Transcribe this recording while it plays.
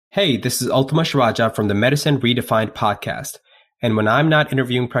Hey, this is Ultima Shraja from the Medicine Redefined podcast. And when I'm not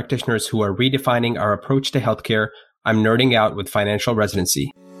interviewing practitioners who are redefining our approach to healthcare, I'm nerding out with financial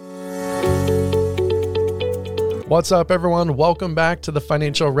residency. What's up, everyone? Welcome back to the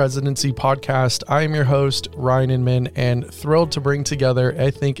Financial Residency podcast. I am your host, Ryan Inman, and thrilled to bring together,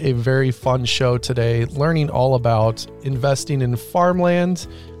 I think, a very fun show today, learning all about investing in farmland.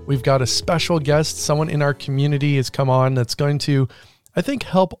 We've got a special guest, someone in our community has come on that's going to, I think,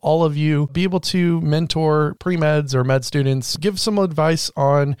 help all of you be able to mentor pre-meds or med students, give some advice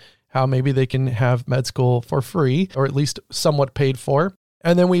on how maybe they can have med school for free, or at least somewhat paid for.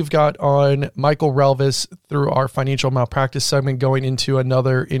 And then we've got on Michael Relvis through our financial malpractice segment going into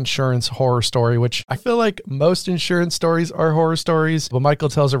another insurance horror story, which I feel like most insurance stories are horror stories, but Michael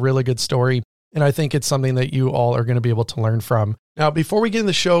tells a really good story. And I think it's something that you all are going to be able to learn from. Now, before we get in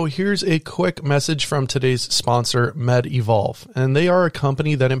the show, here's a quick message from today's sponsor, MedEvolve. And they are a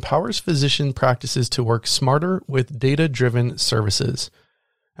company that empowers physician practices to work smarter with data-driven services.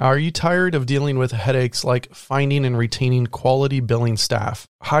 Are you tired of dealing with headaches like finding and retaining quality billing staff,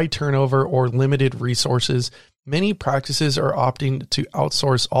 high turnover, or limited resources? Many practices are opting to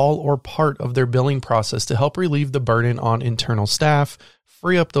outsource all or part of their billing process to help relieve the burden on internal staff,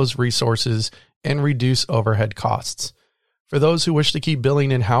 free up those resources, and reduce overhead costs. For those who wish to keep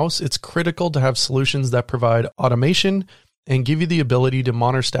billing in-house, it's critical to have solutions that provide automation and give you the ability to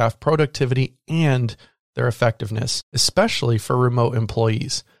monitor staff productivity and their effectiveness, especially for remote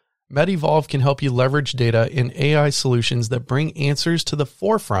employees. MedEvolve can help you leverage data in AI solutions that bring answers to the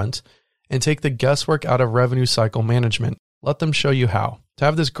forefront and take the guesswork out of revenue cycle management. Let them show you how. To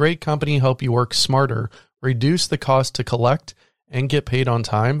have this great company help you work smarter, reduce the cost to collect, and get paid on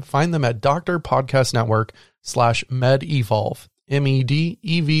time, find them at drpodcastnetwork.com/MedEvolve,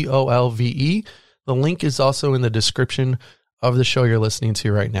 MEDEVOLVE. The link is also in the description of the show you're listening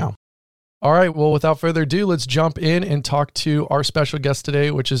to right now. All right, well, without further ado, let's jump in and talk to our special guest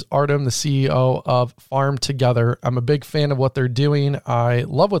today, which is Artem, the CEO of Farm Together. I'm a big fan of what they're doing. I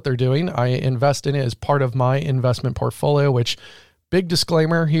love what they're doing. I invest in it as part of my investment portfolio, which, big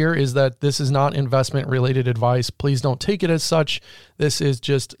disclaimer here, is that this is not investment related advice. Please don't take it as such. This is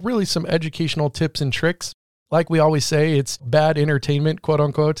just really some educational tips and tricks. Like we always say, it's bad entertainment, quote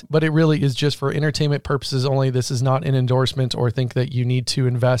unquote, but it really is just for entertainment purposes only. This is not an endorsement or think that you need to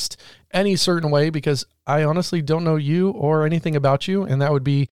invest any certain way, because I honestly don't know you or anything about you. And that would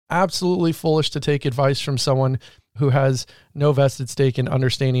be absolutely foolish to take advice from someone who has no vested stake in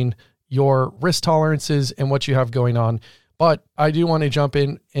understanding your risk tolerances and what you have going on. But I do want to jump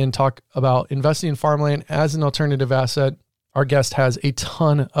in and talk about investing in farmland as an alternative asset. Our guest has a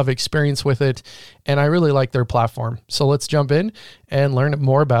ton of experience with it, and I really like their platform. So let's jump in and learn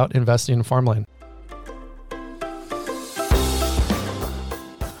more about investing in farmland.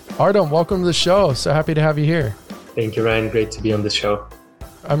 Artem, welcome to the show. So happy to have you here. Thank you, Ryan. Great to be on the show.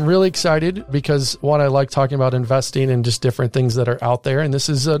 I'm really excited because, one, I like talking about investing and just different things that are out there. And this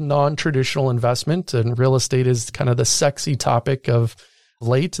is a non-traditional investment, and real estate is kind of the sexy topic of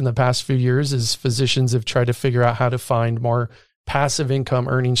late in the past few years as physicians have tried to figure out how to find more passive income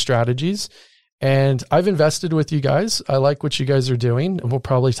earning strategies. And I've invested with you guys. I like what you guys are doing. And we'll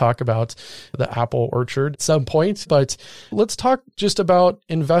probably talk about the apple orchard at some point, but let's talk just about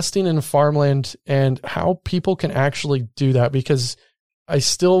investing in farmland and how people can actually do that, because I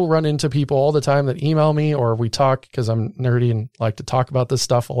still run into people all the time that email me or we talk, because I'm nerdy and like to talk about this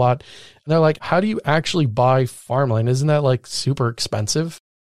stuff a lot. And they're like, how do you actually buy farmland? Isn't that like super expensive?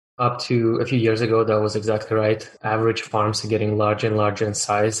 Up to a few years ago, that was exactly right. Average farms are getting larger and larger in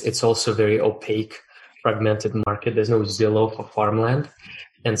size. It's also a very opaque, fragmented market. There's no Zillow for farmland.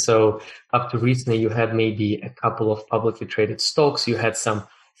 And so up to recently, you had maybe a couple of publicly traded stocks. You had some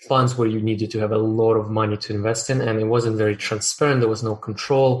funds where you needed to have a lot of money to invest in, and it wasn't very transparent. There was no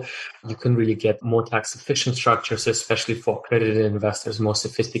control. You couldn't really get more tax efficient structures, especially for accredited investors, more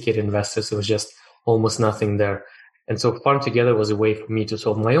sophisticated investors. There was just almost nothing there. And so Farm Together was a way for me to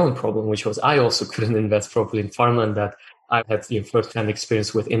solve my own problem, which was I also couldn't invest properly in farmland, that I had first-hand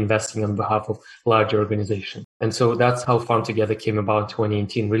experience with investing on behalf of larger organizations. And so that's how Farm Together came about in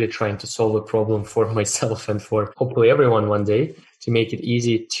 2018, really trying to solve a problem for myself and for hopefully everyone one day, to make it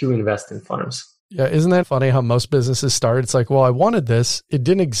easy to invest in farms. Yeah, isn't that funny how most businesses start? It's like, well, I wanted this, it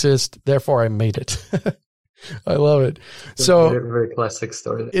didn't exist, therefore I made it. I love it. So very, very classic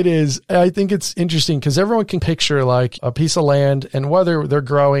story. It is. I think it's interesting because everyone can picture like a piece of land, and whether they're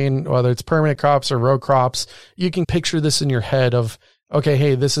growing, whether it's permanent crops or row crops, you can picture this in your head of, okay,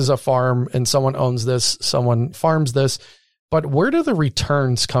 hey, this is a farm and someone owns this, someone farms this. But where do the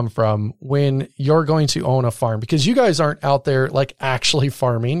returns come from when you're going to own a farm? Because you guys aren't out there like actually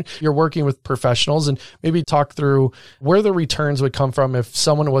farming. You're working with professionals, and maybe talk through where the returns would come from if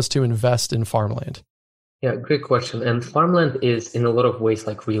someone was to invest in farmland. Yeah, great question. And farmland is in a lot of ways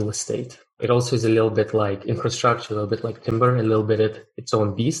like real estate. It also is a little bit like infrastructure, a little bit like timber, a little bit its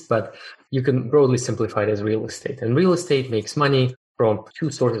own beast, but you can broadly simplify it as real estate. And real estate makes money from two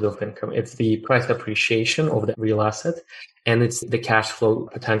sources of income. It's the price appreciation of the real asset, and it's the cash flow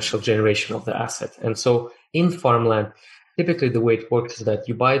potential generation of the asset. And so in farmland, typically the way it works is that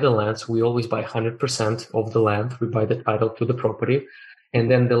you buy the land. So we always buy 100% of the land. We buy the title to the property. And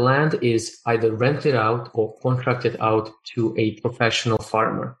then the land is either rented out or contracted out to a professional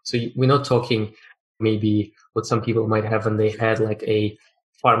farmer. So we're not talking maybe what some people might have when they had like a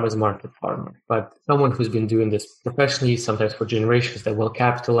farmer's market farmer, but someone who's been doing this professionally, sometimes for generations. They're well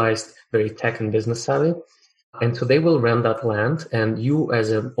capitalized, very tech and business savvy. And so they will rent that land, and you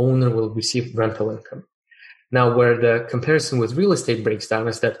as an owner will receive rental income. Now, where the comparison with real estate breaks down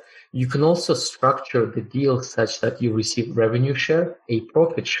is that you can also structure the deal such that you receive revenue share, a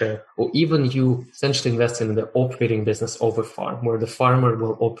profit share, or even you essentially invest in the operating business of a farm, where the farmer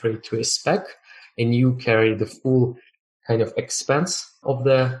will operate to a spec and you carry the full kind of expense of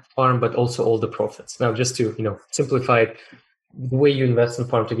the farm, but also all the profits. Now, just to simplify it, the way you invest in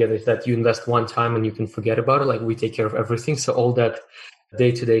farm together is that you invest one time and you can forget about it. Like, we take care of everything. So all that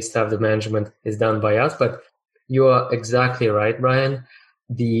day-to-day stuff, the management is done by us. But you are exactly right, Brian.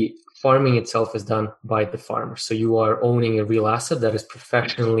 The farming itself is done by the farmer. So you are owning a real asset that is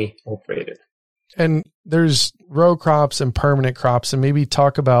professionally operated. And there's row crops and permanent crops, and maybe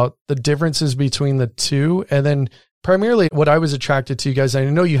talk about the differences between the two. And then primarily what I was attracted to, you guys, I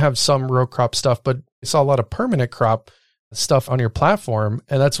know you have some row crop stuff, but I saw a lot of permanent crop stuff on your platform.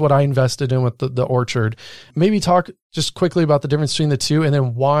 And that's what I invested in with the orchard. Maybe talk just quickly about the difference between the two, and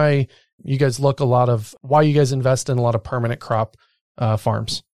then why you guys invest in a lot of permanent crop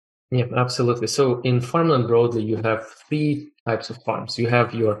farms. Yeah, absolutely. So in farmland broadly, you have three types of farms. You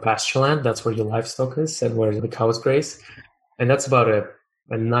have your pasture land, that's where your livestock is and where the cows graze. And that's about a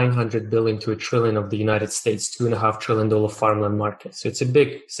 900 billion to $1 trillion of the United States, $2.5 trillion farmland market. So it's a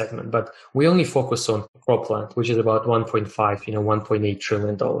big segment, but we only focus on cropland, which is about 1.8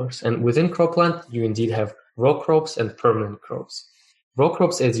 trillion dollars. And within cropland, you indeed have row crops and permanent crops. Row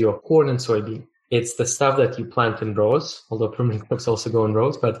crops is your corn and soybean. It's the stuff that you plant in rows, although permanent crops also go in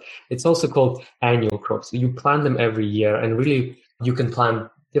rows, but it's also called annual crops. You plant them every year, and really you can plant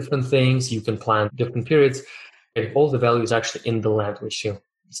different things, you can plant different periods, and all the value is actually in the land, which you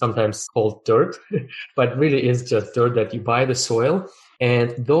sometimes call dirt, but really is just dirt that you buy the soil.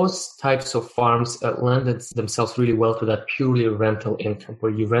 And those types of farms lend themselves really well to that purely rental income,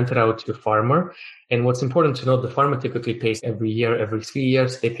 where you rent it out to a farmer. And what's important to note, the farmer typically pays every year, every 3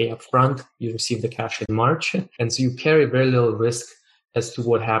 years. They pay up front. You receive the cash in March. And so you carry very little risk as to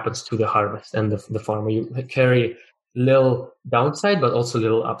what happens to the harvest and the farmer. You carry little downside, but also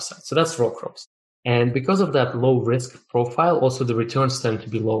little upside. So that's row crops. And because of that low risk profile, also the returns tend to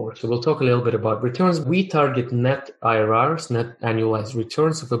be lower. So we'll talk a little bit about returns. We target net IRRs, net annualized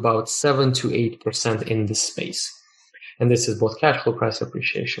returns of about 7 to 8% in this space. And this is both cash flow, price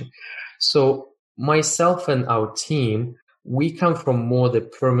appreciation. So myself and our team, we come from more the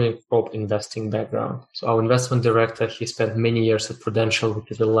permanent crop investing background. So our investment director, he spent many years at Prudential, which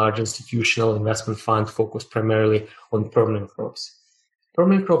is a large institutional investment fund focused primarily on permanent crops.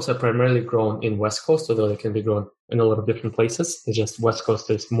 Permanent crops are primarily grown in West Coast, although they can be grown in a lot of different places. It's just West Coast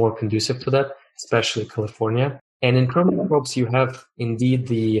is more conducive to that, especially California. And in permanent crops, you have indeed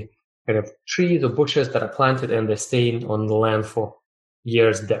the kind of trees or bushes that are planted and they stay on the land for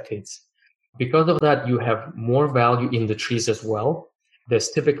years, decades. Because of that, you have more value in the trees as well. There's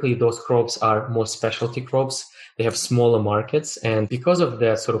typically those crops are more specialty crops. They have smaller markets. And because of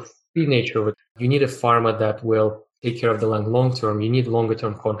the sort of free nature of it, you need a farmer that will take care of the land long term. You need longer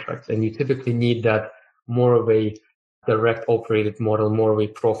term contracts, and you typically need that more of a direct operated model, more of a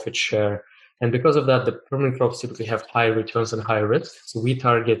profit share. And because of that, the permanent crops typically have higher returns and higher risk. So we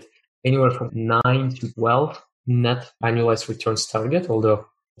target anywhere from 9 to 12 net annualized returns target, although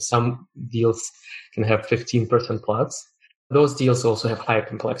some deals can have 15% plus. Those deals also have higher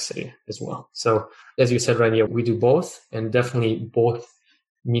complexity as well. So as you said, Rania, we do both, and definitely both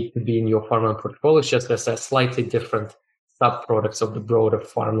need to be in your farmland portfolio. It's just as a slightly different sub-products of the broader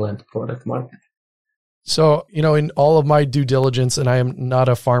farmland product market. So, in all of my due diligence, and I am not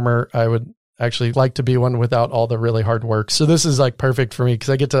a farmer, I would actually like to be one without all the really hard work. So this is like perfect for me because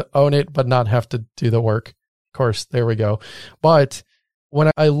I get to own it, but not have to do the work. Of course, there we go. But when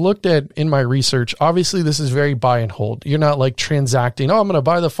I looked at in my research, obviously this is very buy and hold. You're not like transacting, I'm going to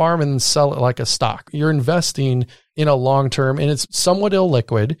buy the farm and sell it like a stock. You're investing in a long term, and it's somewhat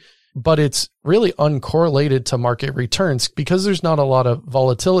illiquid, but it's really uncorrelated to market returns because there's not a lot of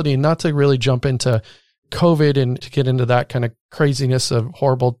volatility. Not to really jump into COVID and to get into that kind of craziness of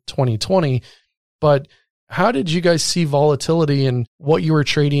horrible 2020, but how did you guys see volatility in what you were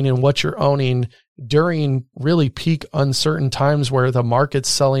trading and what you're owning during really peak uncertain times where the market's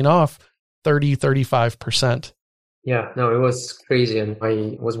selling off 30, 35%? Yeah, no, it was crazy. And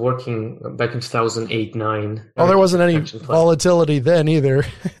I was working back in 2008, 9. Well, there wasn't any volatility then either.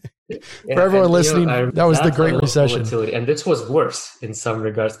 Yeah, for everyone and, listening, that was the Great Recession. And this was worse in some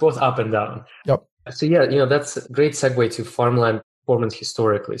regards, both up and down. Yep. So yeah, that's a great segue to farmland performance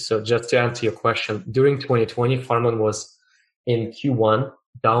historically. So just to answer your question, during 2020, farmland was in Q1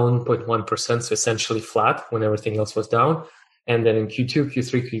 down 0.1%, so essentially flat when everything else was down. And then in Q2,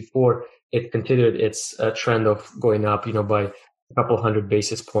 Q3, Q4, it continued its trend of going up, by a couple hundred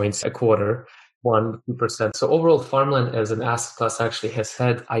basis points a quarter, 1-2%. So overall, farmland as an asset class actually has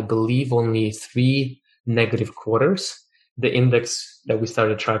had, I believe, only 3 negative quarters. The index that we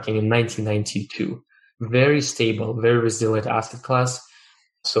started tracking in 1992, very stable, very resilient asset class.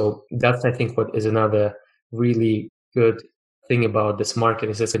 So that's, I think, what is another really good thing about this market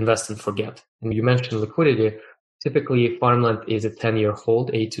is it's invest and forget. And you mentioned liquidity. Typically, farmland is a 10-year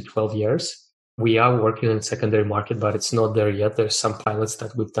hold, 8 to 12 years. We are working in the secondary market, but it's not there yet. There's some pilots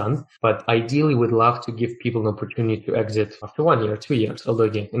that we've done. But ideally, we'd love to give people an opportunity to exit after 1 year, 2 years, although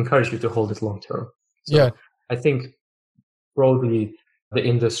again, encourage you to hold it long term. So yeah. I think broadly, the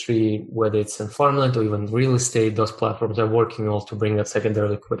industry, whether it's in farmland or even real estate, those platforms are working all to bring that secondary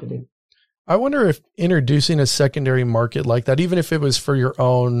liquidity. I wonder if introducing a secondary market like that, even if it was for your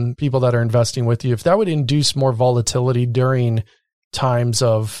own people that are investing with you, if that would induce more volatility during times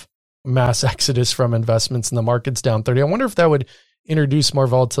of mass exodus from investments and the market's down 30, I wonder if that would introduce more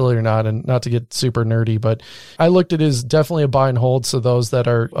volatility or not. And not to get super nerdy, but I looked at it as definitely a buy and hold. So those that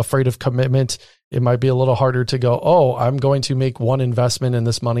are afraid of commitment, it might be a little harder to go, oh, I'm going to make one investment and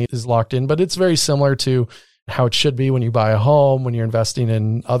this money is locked in. But it's very similar to how it should be when you buy a home, when you're investing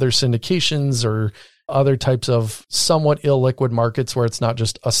in other syndications or other types of somewhat illiquid markets where it's not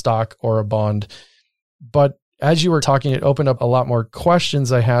just a stock or a bond. But as you were talking, it opened up a lot more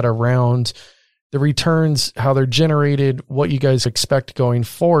questions I had around the returns, how they're generated, what you guys expect going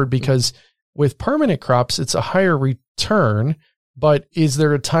forward, because with permanent crops, it's a higher return, but is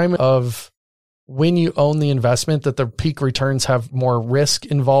there a time of when you own the investment that the peak returns have more risk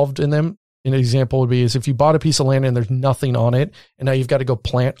involved in them? An example would be is if you bought a piece of land and there's nothing on it, and now you've got to go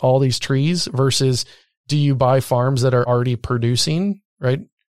plant all these trees versus do you buy farms that are already producing, right?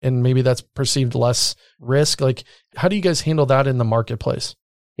 And maybe that's perceived less risk. Like, how do you guys handle that in the marketplace?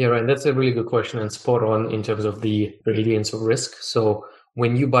 Yeah, right. That's a really good question and spot on in terms of the gradients of risk. So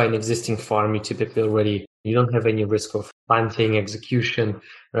when you buy an existing farm, you don't have any risk of planting, execution,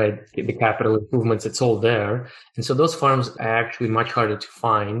 right? The capital improvements, it's all there. And so those farms are actually much harder to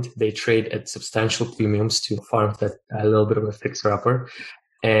find. They trade at substantial premiums to farms that are a little bit of a fixer-upper.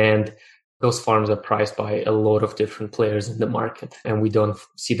 And those farms are priced by a lot of different players in the market, and we don't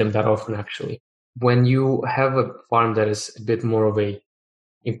see them that often, actually. When you have a farm that is a bit more of a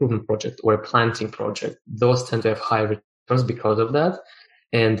improvement project or a planting project, those tend to have high returns because of that.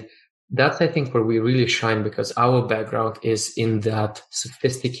 And that's, I think, where we really shine because our background is in that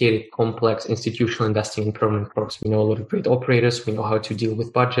sophisticated, complex institutional investing in permanent crops. We know a lot of great operators. We know how to deal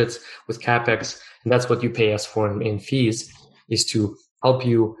with budgets, with CapEx. And that's what you pay us for in fees, is to help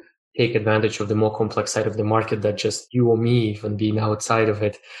you take advantage of the more complex side of the market that just you or me, even being outside of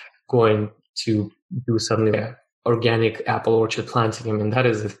it, going to do suddenly organic apple orchard planting. I mean, that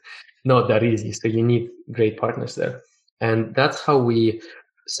is not that easy. So you need great partners there. And that's how we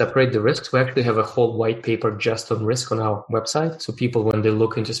separate the risks. We actually have a whole white paper just on risk on our website. So people, when they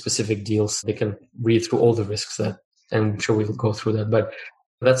look into specific deals, they can read through all the risks and I'm sure we'll go through that. But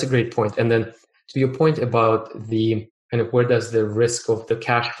that's a great point. And then to your point about the kind of where does the risk of the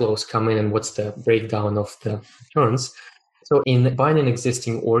cash flows come in and what's the breakdown of the returns. So in buying an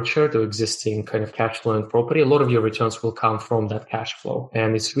existing orchard or existing kind of cash flowing property, a lot of your returns will come from that cash flow.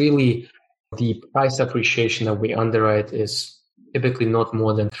 And it's really the price appreciation that we underwrite is typically not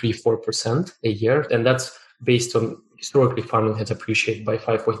more than 3-4% a year. And that's based on historically farmland has appreciated by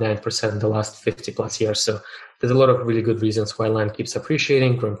 5.9% in the last 50 plus years. So there's a lot of really good reasons why land keeps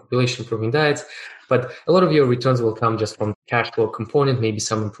appreciating, growing population, improving diets. But a lot of your returns will come just from cash flow component, maybe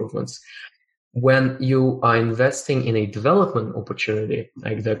some improvements. When you are investing in a development opportunity,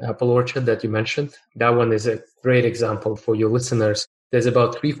 like the apple orchard that you mentioned, that one is a great example for your listeners. There's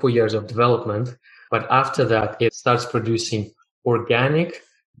about 3-4 years of development, but after that, it starts producing organic,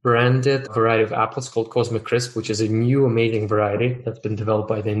 branded variety of apples called Cosmic Crisp, which is a new amazing variety that's been developed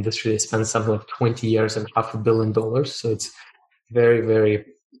by the industry. They spent something like 20 years and $500 million. So it's very, very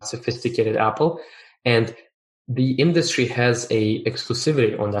sophisticated apple. And the industry has a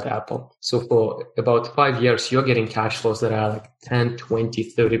exclusivity on that apple. So for about 5 years, you're getting cash flows that are like 10,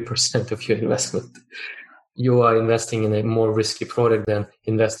 20, 30% of your investment. You are investing in a more risky product than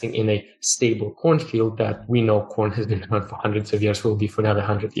investing in a stable cornfield that we know corn has been around for hundreds of years, will be for another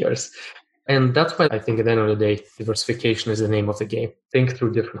 100 years. And that's why I think at the end of the day, diversification is the name of the game. Think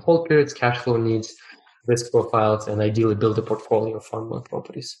through different hold periods, cash flow needs, risk profiles, and ideally build a portfolio of farmland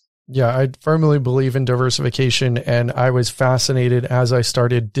properties. Yeah, I firmly believe in diversification. And I was fascinated as I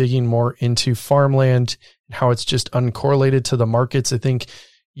started digging more into farmland, how it's just uncorrelated to the markets. I think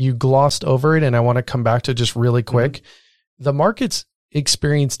you glossed over it, and I want to come back to just really quick. Mm-hmm. The markets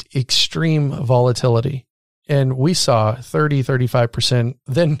experienced extreme volatility, and we saw 30, 35%.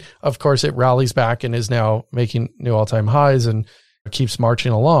 Then, of course, it rallies back and is now making new all-time highs and keeps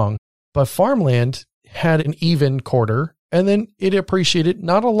marching along. But farmland had an even quarter, and then it appreciated,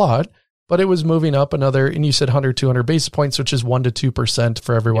 not a lot, but it was moving up another, and you said 100, 200 basis points, which is 1% to 2%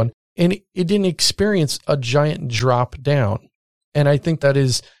 for everyone. Yeah. And it didn't experience a giant drop down. And I think that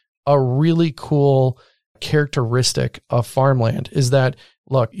is a really cool characteristic of farmland is that,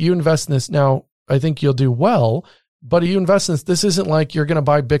 look, you invest in this now, I think you'll do well, but you invest in this isn't like you're going to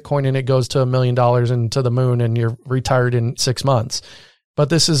buy Bitcoin and it goes to $1 million and to the moon and you're retired in 6 months. But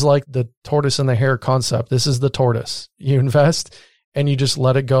this is like the tortoise and the hare concept. This is the tortoise. You invest and you just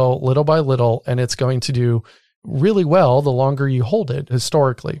let it go little by little, and it's going to do really well the longer you hold it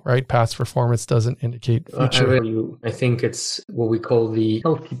historically, right? Past performance doesn't indicate future. I think it's what we call the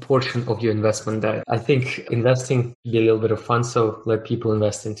healthy portion of your investment diet. I think investing be a little bit of fun. So let people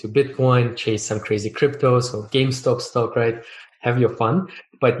invest into Bitcoin, chase some crazy cryptos or GameStop stock, right? Have your fun,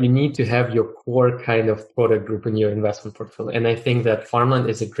 but you need to have your core kind of product group in your investment portfolio. And I think that farmland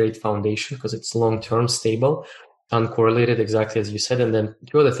is a great foundation because it's long-term, stable, uncorrelated, exactly as you said. And then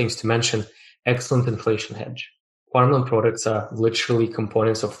 2 other things to mention. Excellent inflation hedge. Farmland products are literally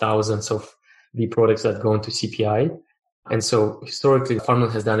components of thousands of the products that go into CPI. And so historically,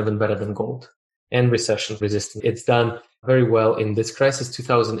 farmland has done even better than gold and recession resistant. It's done very well in this crisis.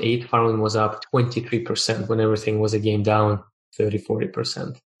 2008, farmland was up 23% when everything was again down 30,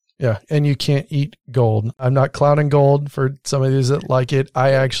 40%. Yeah. And you can't eat gold. I'm not clowning gold for some of these that like it.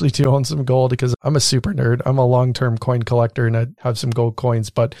 I actually do own some gold because I'm a super nerd. I'm a long-term coin collector and I have some gold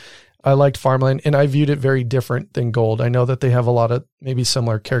coins, but I liked farmland and I viewed it very different than gold. I know that they have a lot of maybe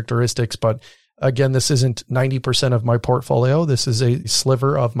similar characteristics, but again, this isn't 90% of my portfolio. This is a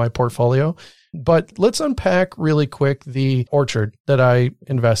sliver of my portfolio. But let's unpack really quick the orchard that I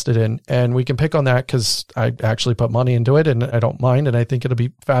invested in. And we can pick on that because I actually put money into it and I don't mind. And I think it'll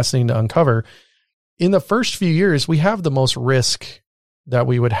be fascinating to uncover. In the first few years, we have the most risk that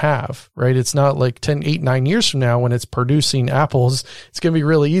we would have, right? It's not like 10, 8, 9 years from now when it's producing apples, it's going to be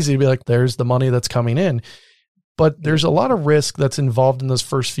really easy to be like, there's the money that's coming in. But there's a lot of risk that's involved in those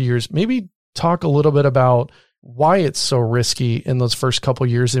first few years. Maybe talk a little bit about why it's so risky in those first couple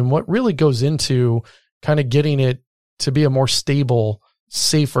of years and what really goes into kind of getting it to be a more stable,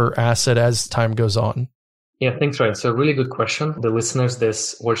 safer asset as time goes on. Yeah, thanks, Ryan. So really good question. The listeners,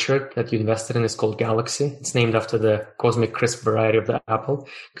 this orchard that you invested in is called Galaxy. It's named after the Cosmic Crisp variety of the apple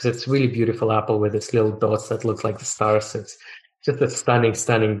because it's a really beautiful apple with its little dots that look like the stars. It's just a stunning,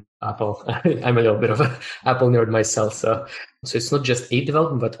 stunning apple. I'm a little bit of an apple nerd myself. So it's not just a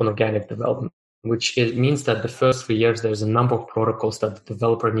development, but an organic development, which it means that the first 3 years, there's a number of protocols that the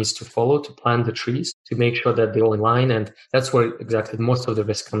developer needs to follow to plant the trees to make sure that they're all in line. And that's where exactly most of the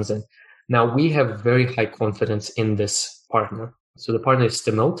risk comes in. Now, we have very high confidence in this partner. So the partner is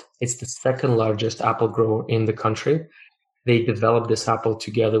Stimmelt. It's the second largest apple grower in the country. They developed this apple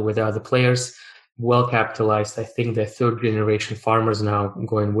together with other players, well capitalized. I think they're 3rd generation farmers now,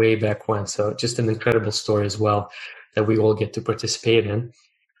 going way back when. So just an incredible story as well that we all get to participate in.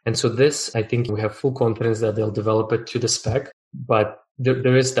 And so this, I think we have full confidence that they'll develop it to the spec, but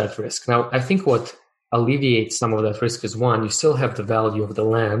there is that risk. Now, I think what alleviates some of that risk is, one, you still have the value of the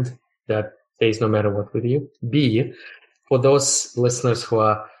land that stays no matter what with you. B, for those listeners who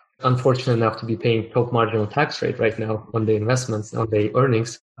are unfortunate enough to be paying top marginal tax rate right now on the investments, on the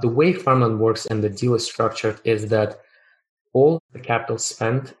earnings, the way farmland works and the deal is structured is that all the capital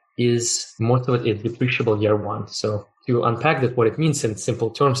spent is, most of it is depreciable year one. So to unpack that, what it means in simple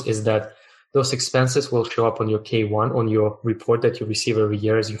terms is that those expenses will show up on your K1, on your report that you receive every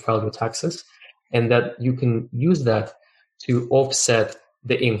year as you file your taxes, and that you can use that to offset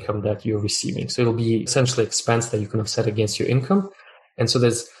the income that you're receiving. So it'll be essentially expense that you can offset against your income. And so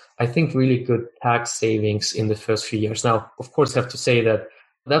there's, I think, really good tax savings in the first few years. Now, of course, I have to say that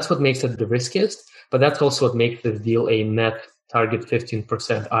that's what makes it the riskiest, but that's also what makes the deal a net target 15%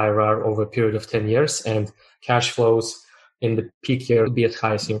 IRR over a period of 10 years. And cash flows in the peak year will be as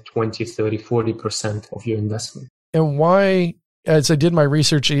high as 20, 30, 40% of your investment. And why, as I did my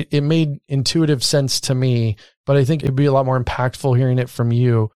research, it made intuitive sense to me, but I think it'd be a lot more impactful hearing it from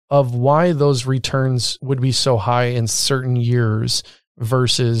you of why those returns would be so high in certain years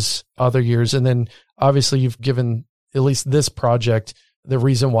versus other years. And then obviously you've given at least this project the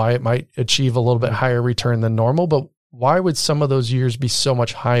reason why it might achieve a little bit higher return than normal, but why would some of those years be so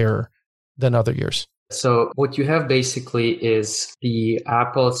much higher than other years? So what you have basically is the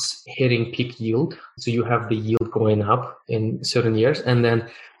apples hitting peak yield. So you have the yield going up in certain years. And then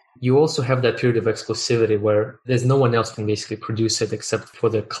you also have that period of exclusivity where there's no one else can basically produce it except for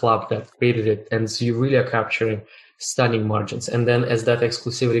the club that created it. And so you really are capturing stunning margins. And then as that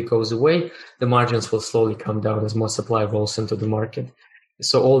exclusivity goes away, the margins will slowly come down as more supply rolls into the market.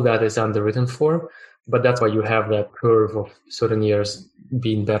 So all that is underwritten for, but that's why you have that curve of certain years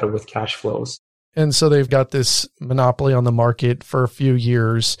being better with cash flows. And so they've got this monopoly on the market for a few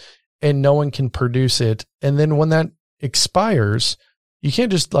years and no one can produce it. And then when that expires, you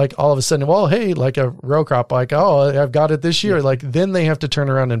can't just like all of a sudden, well, hey, like a row crop, like, oh, I've got it this year. Yeah. Like then they have to turn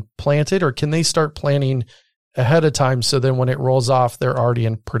around and plant it, or can they start planting ahead of time so then when it rolls off, they're already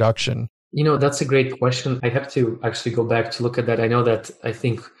in production? That's a great question. I have to actually go back to look at that. I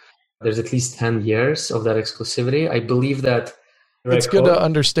think there's at least 10 years of that exclusivity. I believe that it's good to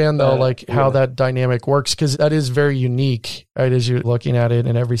understand though, how that dynamic works, because that is very unique, right? As you're looking at it,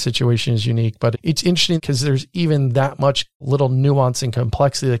 and every situation is unique, but it's interesting because there's even that much little nuance and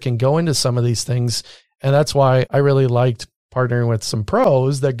complexity that can go into some of these things. And that's why I really liked partnering with some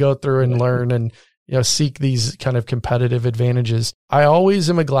pros that go through and learn and, seek these kind of competitive advantages. I always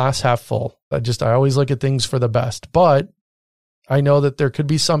am a glass half full. I always look at things for the best, but I know that there could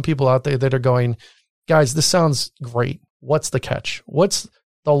be some people out there that are going, guys, this sounds great. What's the catch? What's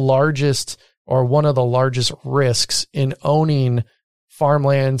the largest or one of the largest risks in owning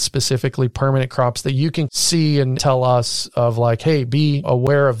farmland, specifically permanent crops, that you can see and tell us of like, hey, be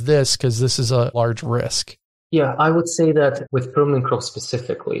aware of this because this is a large risk? Yeah, I would say that with permanent crops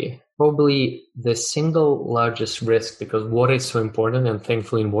specifically, probably the single largest risk, because water is so important, and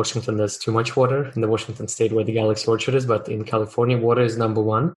thankfully in Washington there's too much water in the Washington state where the Galaxy Orchard is, but in California, water is number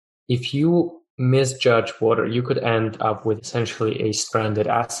one. If you misjudge water, you could end up with essentially a stranded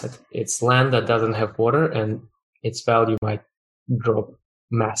asset. It's land that doesn't have water and its value might drop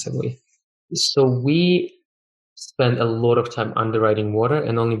massively. So we spend a lot of time underwriting water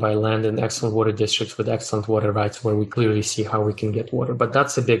and only buy land in excellent water districts with excellent water rights where we clearly see how we can get water. But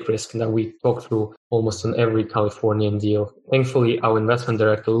that's a big risk that we talk through almost on every Californian deal. Thankfully, our investment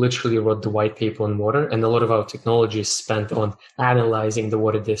director literally wrote the white paper on water, and a lot of our technology is spent on analyzing the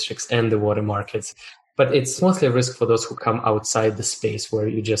water districts and the water markets. But it's mostly a risk for those who come outside the space where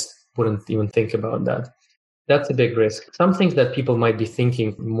you just wouldn't even think about that. That's a big risk. Some things that people might be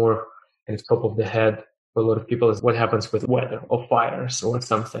thinking more on top of the head for a lot of people is what happens with weather or fires or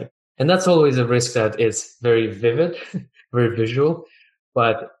something. And that's always a risk that is very vivid, very visual.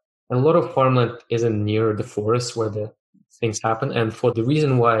 But a lot of farmland isn't near the forest where the things happen. And for the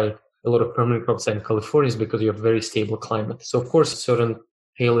reason why a lot of permanent crops are in California is because you have very stable climate. So of course, certain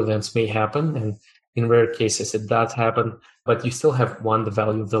hail events may happen. And in rare cases, it does happen. But you still have, one, the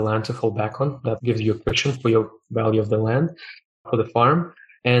value of the land to fall back on. That gives you a cushion for your value of the land for the farm.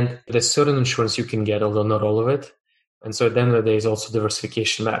 And there's certain insurance you can get, although not all of it. And so at the end of the day, is also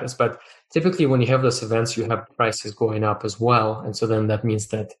diversification matters. But typically when you have those events, you have prices going up as well. And so then that means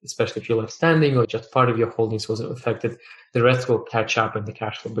that, especially if you're left standing or just part of your holdings was affected, the rest will catch up in the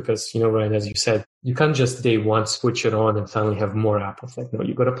cash flow. Because, Ryan, as you said, you can't just day one switch it on and suddenly have more apples. Like, no,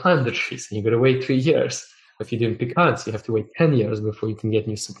 you got to plant the trees and you got to wait 3 years. If you're doing pecans, you have to wait 10 years before you can get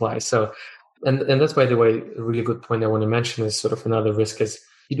new supply. So, and that's, by the way, a really good point I want to mention is sort of another risk is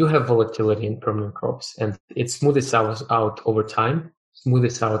you do have volatility in permanent crops, and it smooths out over time,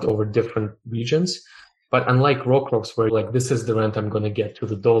 smooths out over different regions. But unlike row crops where like this is the rent I'm going to get to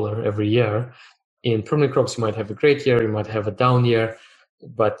the dollar every year, in permanent crops you might have a great year, you might have a down year,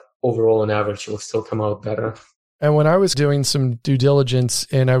 but overall on average you'll still come out better. And when I was doing some due diligence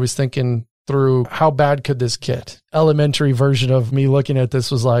and I was thinking through how bad could this get? Elementary version of me looking at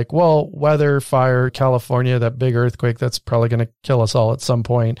this was like, well, weather, fire, California, that big earthquake, that's probably going to kill us all at some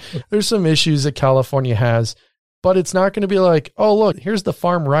point. There's some issues that California has, but it's not going to be like, oh, look, here's the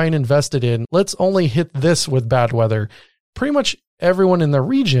farm Ryan invested in. Let's only hit this with bad weather. pretty much everyone in the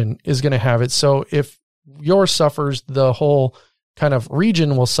region is going to have it. So if yours suffers, the whole kind of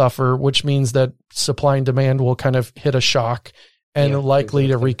region will suffer, which means that supply and demand will kind of hit a shock and likely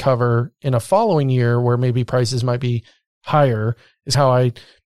to recover in a following year where maybe prices might be higher, is how I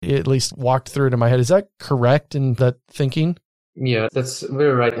at least walked through it in my head. Is that correct in that thinking? Yeah, that's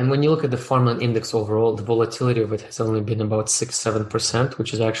very right. And when you look at the farmland index overall, the volatility of it has only been about 6-7%,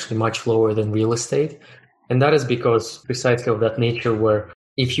 which is actually much lower than real estate. And that is because precisely of that nature where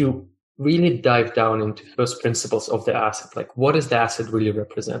if you really dive down into first principles of the asset, like what does the asset really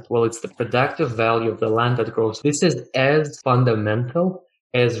represent? Well, it's the productive value of the land that grows. This is as fundamental,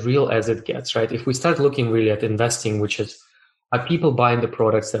 as real as it gets, right? If we start looking really at investing, which is, are people buying the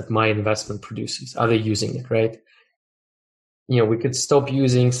products that my investment produces? Are they using it, right? We could stop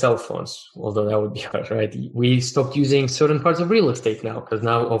using cell phones, although that would be hard, right? We stopped using certain parts of real estate now because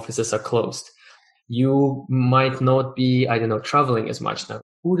now offices are closed. You might not be, traveling as much now.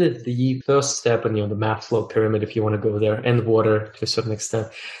 Food is the first step in the Maslow pyramid, if you want to go there, and water to a certain extent.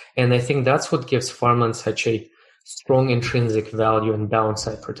 And I think that's what gives farmland such a strong intrinsic value and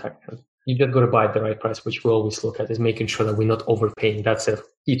downside protection. You just got to buy at the right price, which we always look at, is making sure that we're not overpaying. That's a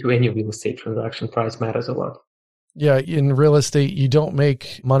key to any real estate transaction. Price matters a lot. Yeah, in real estate, you don't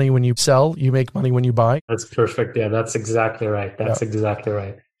make money when you sell, you make money when you buy. That's perfect. Yeah, that's exactly right. Exactly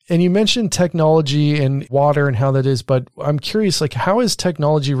right. And you mentioned technology and water and how that is, but I'm curious, like, how has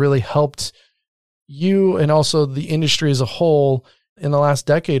technology really helped you and also the industry as a whole in the last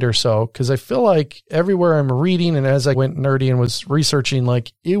decade or so? Because I feel like everywhere I'm reading and as I went nerdy and was researching,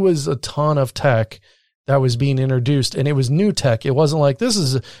 like, it was a ton of tech that was being introduced, and it was new tech. It wasn't like this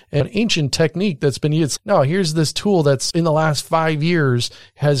is an ancient technique that's been used. No, here's this tool that's in the last 5 years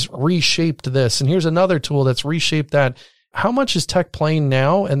has reshaped this, and here's another tool that's reshaped that. How much is tech playing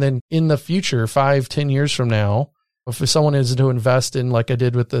now? And then in the future, 5-10 years from now, if someone is to invest in, like I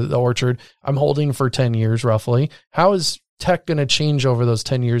did with the orchard, I'm holding for 10 years roughly. How is tech going to change over those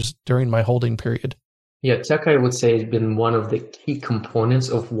 10 years during my holding period? Yeah, tech, I would say, has been one of the key components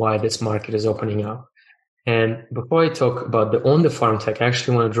of why this market is opening up. And before I talk about the on-the-farm tech, I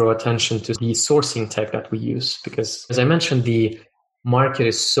actually want to draw attention to the sourcing tech that we use, because as I mentioned, the market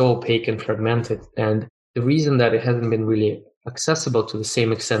is so opaque and fragmented. And the reason that it hasn't been really accessible to the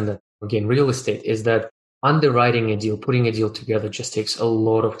same extent that, again, real estate is that underwriting a deal, putting a deal together just takes a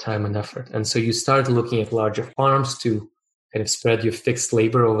lot of time and effort. And so you start looking at larger farms to kind of spread your fixed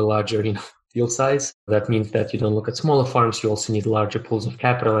labor over larger, deal size. That means that you don't look at smaller farms. You also need larger pools of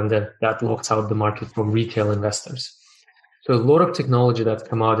capital, and then that locks out the market from retail investors. So a lot of technology that's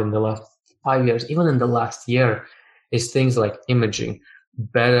come out in the last 5 years, even in the last year, is things like imaging,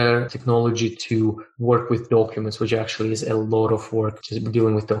 better technology to work with documents, which actually is a lot of work just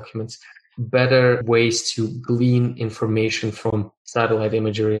dealing with documents, better ways to glean information from satellite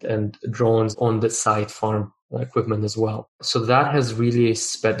imagery and drones on the site farm equipment as well. So that has really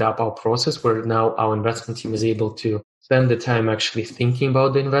sped up our process, where now our investment team is able to spend the time actually thinking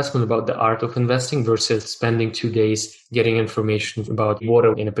about the investment, about the art of investing, versus spending 2 days getting information about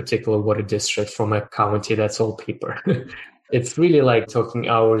water in a particular water district from a county that's all paper. It's really like talking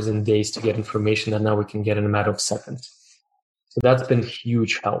hours and days to get information that now we can get in a matter of seconds. So that's been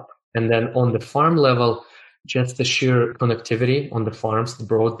huge help. And then on the farm level, just the sheer connectivity on the farms, the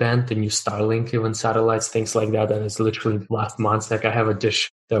broadband, the new Starlink, even satellites, things like that. That is literally last month. Like I have a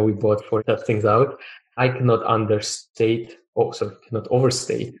dish that we bought for test things out. I cannot overstate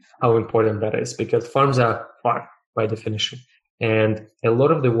how important that is, because farms are far by definition. And a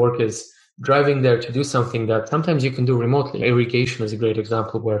lot of the work is driving there to do something that sometimes you can do remotely. Irrigation is a great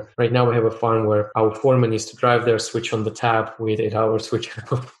example, where right now we have a farm where our foreman needs to drive there, switch on the tap, wait 8 hours, switch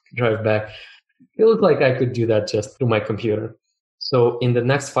drive back. It looked like I could do that just through my computer. So in the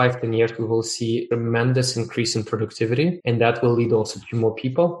next 5-10 years, we will see a tremendous increase in productivity, and that will lead also to more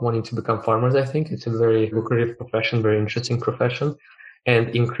people wanting to become farmers. I think it's a very lucrative profession, very interesting profession,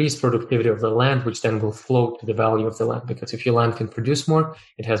 and increased productivity of the land, which then will flow to the value of the land. Because if your land can produce more,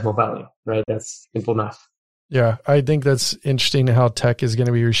 it has more value, right? That's simple math. Yeah, I think that's interesting how tech is going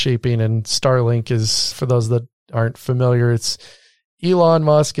to be reshaping, and Starlink is, for those that aren't familiar, it's Elon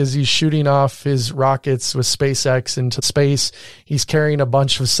Musk, as he's shooting off his rockets with SpaceX into space, he's carrying a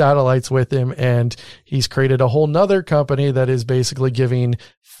bunch of satellites with him, and he's created a whole nother company that is basically giving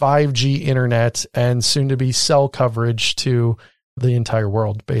 5G internet and soon to be cell coverage to the entire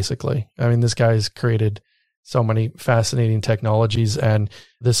world, basically. I mean, this guy's created so many fascinating technologies, and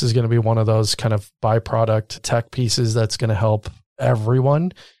this is going to be one of those kind of byproduct tech pieces that's going to help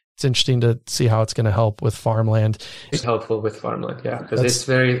everyone. It's interesting to see how it's going to help with farmland. It's helpful with farmland, yeah, because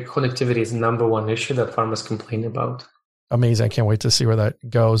connectivity is the number one issue that farmers complain about. amazing. I can't wait to see where that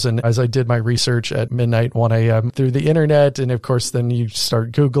goes. And as I did my research at midnight, 1 a.m. through the internet, and of course, then you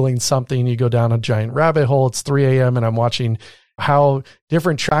start Googling something, you go down a giant rabbit hole. It's 3 a.m. and I'm watching how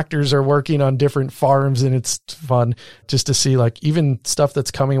different tractors are working on different farms. And it's fun just to see like even stuff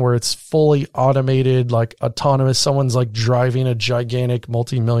that's coming where it's fully automated, like autonomous. Someone's like driving a gigantic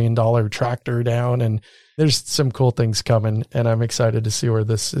multi-million-dollar tractor down, and there's some cool things coming. And I'm excited to see where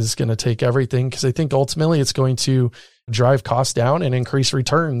this is going to take everything, because I think ultimately it's going to drive costs down and increase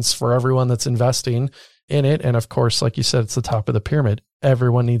returns for everyone that's investing in it. And of course, like you said, it's the top of the pyramid.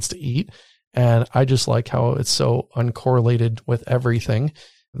 Everyone needs to eat. And I just like how it's so uncorrelated with everything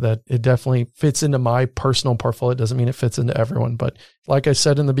that it definitely fits into my personal portfolio. It doesn't mean it fits into everyone. But like I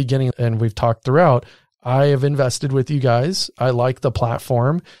said in the beginning, and we've talked throughout, I have invested with you guys. I like the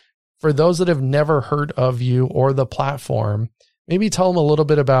platform. For those that have never heard of you or the platform, maybe tell them a little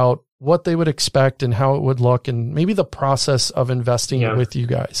bit about what they would expect and how it would look, and maybe the process of investing with you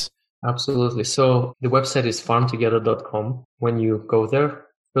guys. Absolutely. So the website is farmtogether.com. When you go there,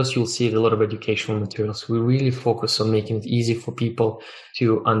 first you'll see a lot of educational materials. We really focus on making it easy for people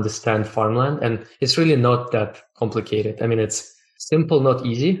to understand farmland. And it's really not that complicated. I mean, it's simple, not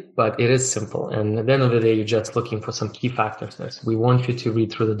easy, but it is simple. And at the end of the day, you're just looking for some key factors there. So we want you to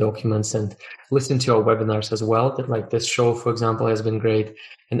read through the documents and listen to our webinars as well. That, like this show, for example, has been great.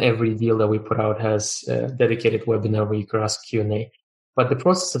 And every deal that we put out has a dedicated webinar where you can ask Q&A. But the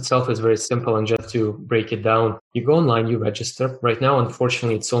process itself is very simple. And just to break it down, you go online, you register. Right now,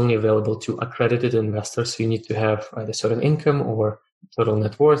 unfortunately, it's only available to accredited investors. So you need to have either certain income or total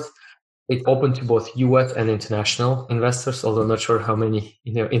net worth. It's open to both US and international investors, although I'm not sure how many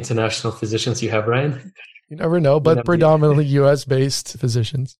international physicians you have, Ryan. You never know, but predominantly US-based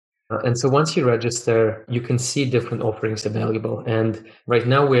physicians. And so once you register, you can see different offerings available. And right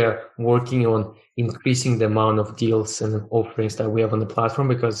now we are working on increasing the amount of deals and offerings that we have on the platform,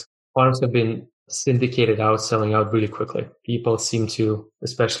 because farms have been syndicated out, selling out really quickly. People seem to,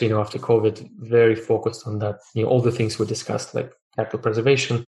 especially after COVID, very focused on that. All the things we discussed, like capital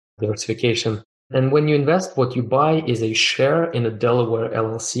preservation, diversification. And when you invest, what you buy is a share in a Delaware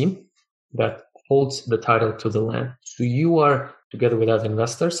LLC that holds the title to the land. So you are, together with other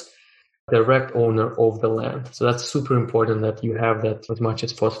investors, direct owner of the land. So that's super important that you have that as much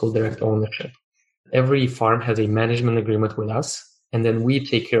as possible direct ownership. Every farm has a management agreement with us, and then we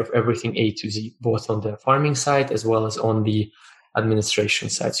take care of everything A to Z, both on the farming side as well as on the administration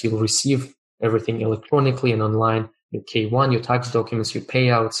side. So you'll receive everything electronically and online, your K1, your tax documents, your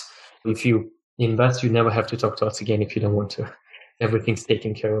payouts. If you invest, you never have to talk to us again if you don't want to. Everything's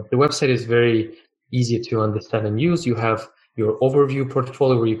taken care of. The website is very easy to understand and use. You have your overview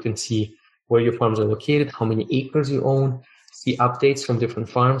portfolio where you can see where your farms are located, how many acres you own, see updates from different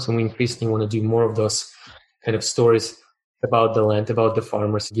farms. And we increasingly want to do more of those kind of stories about the land, about the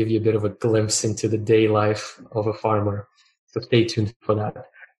farmers, give you a bit of a glimpse into the day life of a farmer. So stay tuned for that.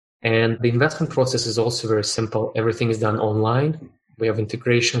 And the investment process is also very simple. Everything is done online. We have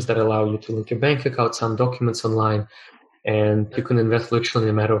integrations that allow you to link your bank account, some documents online, and you can invest literally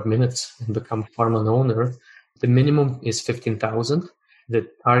in a matter of minutes and become a farm owner. The minimum is $15,000. The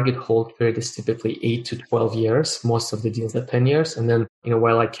target hold period is typically 8 to 12 years. Most of the deals are 10 years. And then,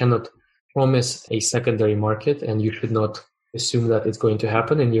 while I cannot promise a secondary market, and you should not assume that it's going to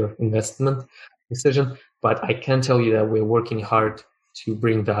happen in your investment decision, but I can tell you that we're working hard to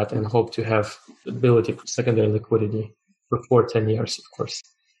bring that and hope to have the ability for secondary liquidity before 10 years, of course.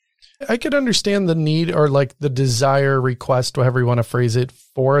 I could understand the need, or like the desire, request, however you want to phrase it,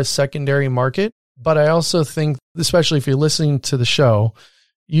 for a secondary market. But I also think, especially if you're listening to the show,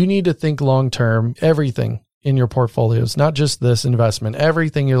 you need to think long-term, everything in your portfolios, not just this investment,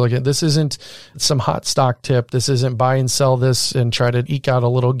 everything you're looking at. This isn't some hot stock tip. This isn't buy and sell this and try to eke out a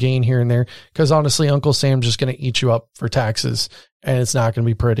little gain here and there. Because honestly, Uncle Sam's just going to eat you up for taxes, and it's not going to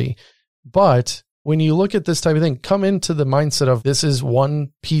be pretty. But when you look at this type of thing, come into the mindset of this is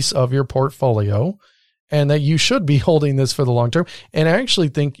one piece of your portfolio, and that you should be holding this for the long term. And I actually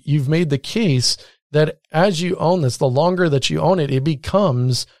think you've made the case that as you own this, the longer that you own it, it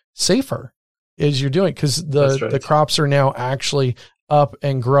becomes safer as you're doing, because the crops are now actually up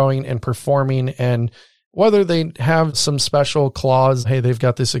and growing and performing. And whether they have some special clause, hey, they've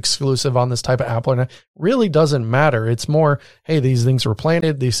got this exclusive on this type of apple, and it really doesn't matter. It's more, hey, these things were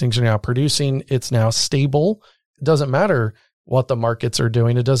planted, these things are now producing, it's now stable. It doesn't matter what the markets are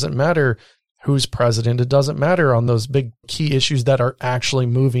doing. It doesn't matter who's president. It doesn't matter on those big key issues that are actually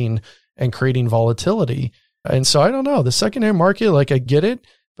moving and creating volatility. And so I don't know, the secondary market, like I get it.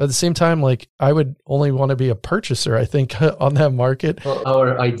 But at the same time, like I would only want to be a purchaser, I think, on that market. Well,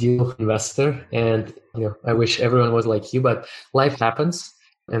 our ideal investor, and I wish everyone was like you, but life happens.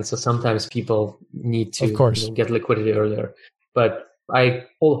 And so sometimes people need to Of course. get liquidity earlier. But I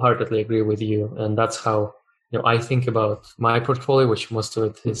wholeheartedly agree with you. And that's how I think about my portfolio, which most of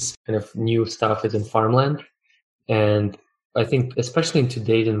it is kind of new stuff is in farmland. And I think especially in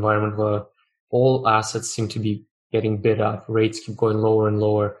today's environment where all assets seem to be getting bid up, rates keep going lower and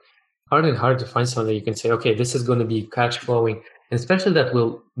lower, harder and harder to find something that you can say, okay, this is going to be cash flowing, and especially that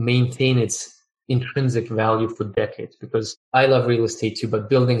will maintain its intrinsic value for decades. Because I love real estate too, but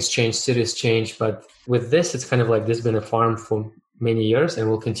buildings change, cities change. But with this, it's kind of like this has been a farm for many years and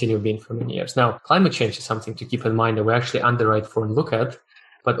will continue being for many years. Now, climate change is something to keep in mind that we actually underwrite for and look at.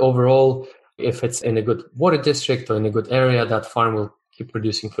 But overall, if it's in a good water district or in a good area, that farm will keep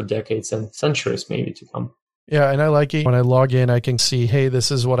producing for decades and centuries maybe to come. Yeah, and I like it. When I log in, I can see, hey,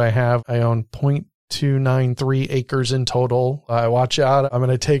 this is what I have. I own 0.293 acres in total. Watch out. I'm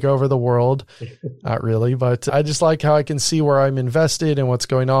going to take over the world. Not really, but I just like how I can see where I'm invested and what's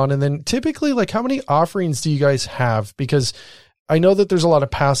going on. And then typically, like, how many offerings do you guys have? Because I know that there's a lot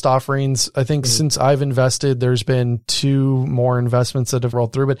of past offerings. I think since I've invested, there's been 2 more investments that have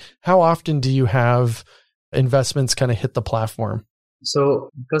rolled through. But how often do you have investments kind of hit the platform? So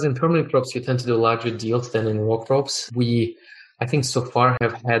because in permanent crops, you tend to do larger deals than in row crops, I think so far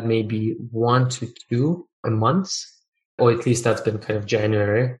have had maybe 1 to 2 a month, or at least that's been kind of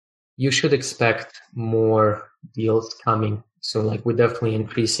January. You should expect more deals coming. So like we're definitely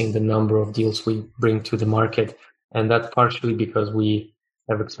increasing the number of deals we bring to the market. And that's partially because we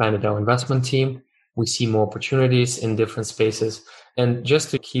have expanded our investment team. We see more opportunities in different spaces. And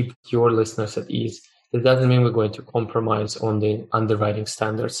just to keep your listeners at ease, that doesn't mean we're going to compromise on the underwriting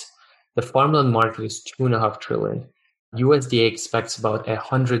standards. The farmland market is $2.5 trillion. USDA expects about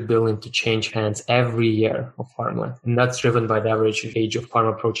 100 billion to change hands every year of farmland. And that's driven by the average age of farm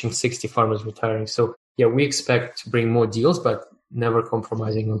approaching 60, farmers retiring. So yeah, we expect to bring more deals, but never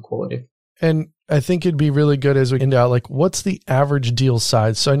compromising on quality. And I think it'd be really good as we end out, like, what's the average deal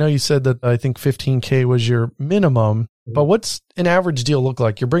size? So I know you said that I think 15K was your minimum, but what's an average deal look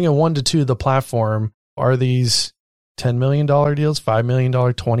like? You're bringing 1 to 2 to the platform. Are these $10 million deals, $5 million,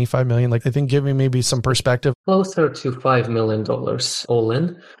 $25 million? Like, I think give me maybe some perspective. Closer to $5 million all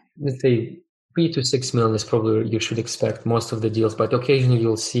in. Let's say 3 to 6 million is probably you should expect most of the deals, but occasionally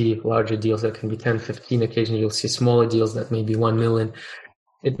you'll see larger deals that can be 10, 15. Occasionally you'll see smaller deals that may be 1 million.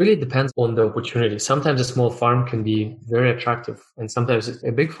 It really depends on the opportunity. Sometimes a small farm can be very attractive, and sometimes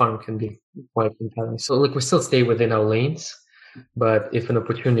a big farm can be quite compelling. So like we still stay within our lanes, but if an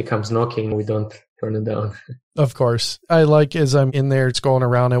opportunity comes knocking, we don't turn it down. Of course. I like, as I'm in there, it's going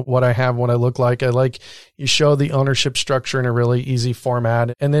around at what I have, what I look like. I like you show the ownership structure in a really easy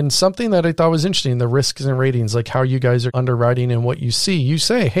format. And then something that I thought was interesting, the risks and ratings, like how you guys are underwriting and what you see. You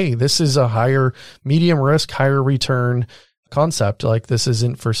say, hey, this is a higher medium risk, higher return concept. Like this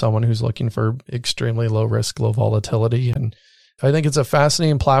isn't for someone who's looking for extremely low risk, low volatility. And I think it's a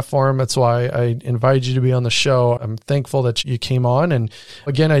fascinating platform. That's why I invited you to be on the show. I'm thankful that you came on. And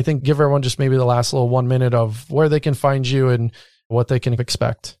again, I think give everyone just maybe the last little 1 minute of where they can find you and what they can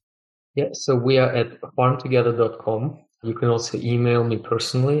expect. Yeah. So we are at farmtogether.com. You can also email me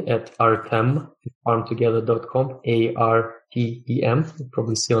personally at Artem, farmtogether.com, ARTEM. You'll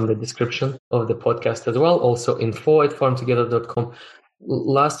probably see on the description of the podcast as well. Also info at farmtogether.com.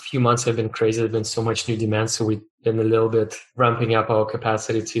 Last few months have been crazy. There's been so much new demand. So we've been a little bit ramping up our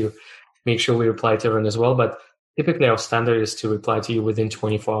capacity to make sure we reply to everyone as well. But typically our standard is to reply to you within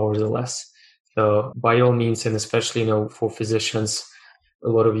 24 hours or less. So by all means, and especially, for physicians, a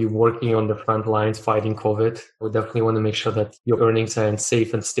lot of you working on the front lines fighting COVID, we definitely want to make sure that your earnings are in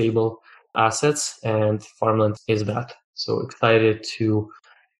safe and stable assets, and Farmland is that. So excited to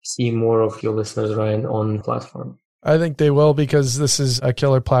see more of your listeners, Ryan, on the platform. I think they will, because this is a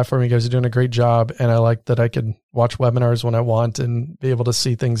killer platform. You guys are doing a great job. And I like that I can watch webinars when I want and be able to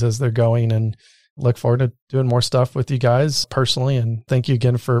see things as they're going, and look forward to doing more stuff with you guys personally. And thank you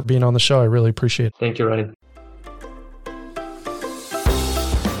again for being on the show. I really appreciate it. Thank you, Ryan.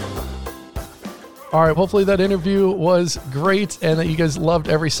 All right. Hopefully that interview was great and that you guys loved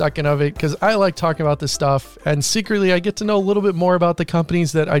every second of it, because I like talking about this stuff. And secretly, I get to know a little bit more about the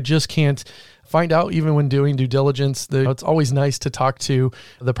companies that I just can't find out even when doing due diligence. It's always nice to talk to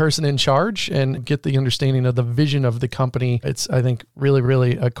the person in charge and get the understanding of the vision of the company. It's, I think, really,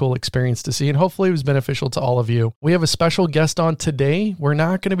 really a cool experience to see, and hopefully it was beneficial to all of you. We have a special guest on today. We're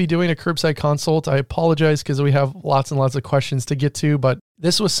not going to be doing a curbside consult. I apologize because we have lots and lots of questions to get to, but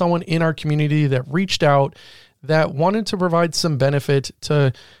this was someone in our community that reached out. that wanted to provide some benefit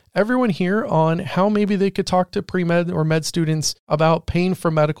to everyone here on how maybe they could talk to pre-med or med students about paying for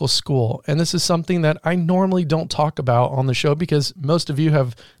medical school. And this is something that I normally don't talk about on the show because most of you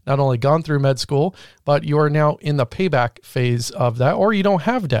have not only gone through med school, but you are now in the payback phase of that, or you don't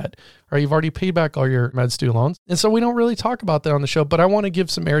have debt, or you've already paid back all your med student loans. And so we don't really talk about that on the show, but I want to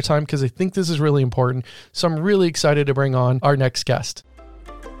give some airtime because I think this is really important. So I'm really excited to bring on our next guest.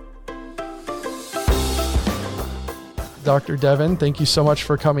 Dr. Devin, thank you so much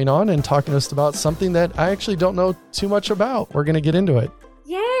for coming on and talking to us about something that I actually don't know too much about. We're going to get into it.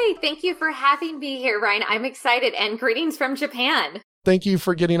 Yay. Thank you for having me here, Ryan. I'm excited, and greetings from Japan. Thank you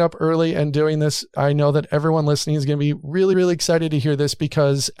for getting up early and doing this. I know that everyone listening is going to be really, really excited to hear this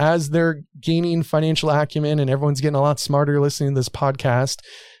because as they're gaining financial acumen and everyone's getting a lot smarter listening to this podcast,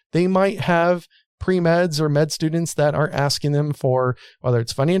 they might have pre-meds or med students that are asking them for whether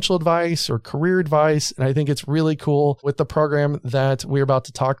it's financial advice or career advice. And I think it's really cool with the program that we're about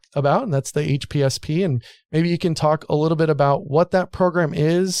to talk about, and that's the HPSP. And maybe you can talk a little bit about what that program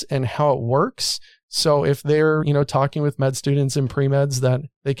is and how it works. So if they're, talking with med students and pre-meds, that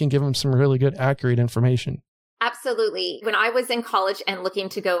they can give them some really good, accurate information. Absolutely. When I was in college and looking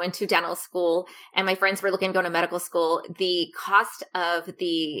to go into dental school and my friends were looking to go to medical school, the cost of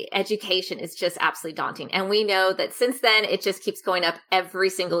the education is just absolutely daunting. And we know that since then, it just keeps going up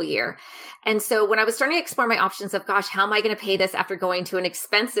every single year. And so when I was starting to explore my options of, gosh, how am I going to pay this after going to an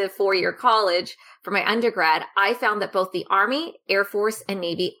expensive 4-year college for my undergrad, I found that both the Army, Air Force, and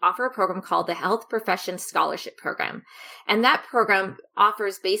Navy offer a program called the Health Profession Scholarship Program. And that program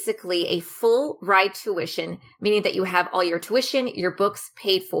offers basically a full ride tuition, meaning that you have all your tuition, your books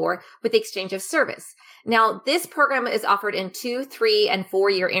paid for with the exchange of service. Now, this program is offered in 2, 3, and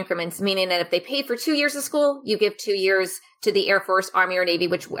 4-year increments, meaning that if they pay for 2 years of school, you give 2 years to the Air Force, Army, or Navy,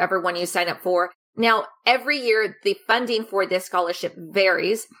 whichever one you sign up for. Now, every year, the funding for this scholarship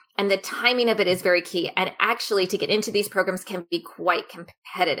varies, and the timing of it is very key. And actually, to get into these programs can be quite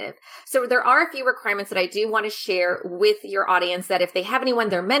competitive. So there are a few requirements that I do want to share with your audience that if they have anyone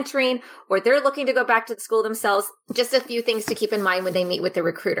they're mentoring or they're looking to go back to the school themselves, just a few things to keep in mind when they meet with the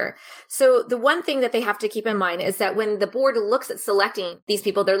recruiter. So the one thing that they have to keep in mind is that when the board looks at selecting these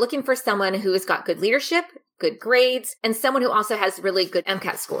people, they're looking for someone who has got good leadership, good grades, and someone who also has really good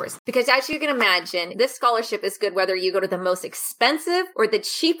MCAT scores. Because as you can imagine, this scholarship is good whether you go to the most expensive or the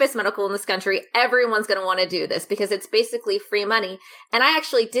cheapest medical in this country. Everyone's going to want to do this because it's basically free money. And I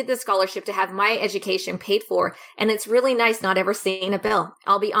actually did this scholarship to have my education paid for. And it's really nice not ever seeing a bill.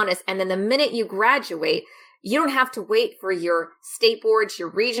 I'll be honest. And then the minute you graduate, you don't have to wait for your state boards, your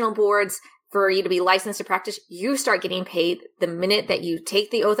regional boards, for you to be licensed to practice. You start getting paid the minute that you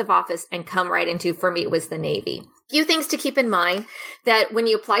take the oath of office and come right into, for me, it was the Navy. Few things to keep in mind that when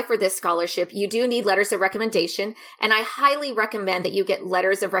you apply for this scholarship, you do need letters of recommendation. And I highly recommend that you get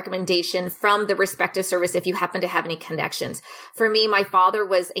letters of recommendation from the respective service if you happen to have any connections. For me, my father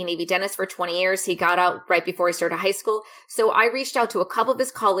was a Navy dentist for 20 years. He got out right before he started high school. So I reached out to a couple of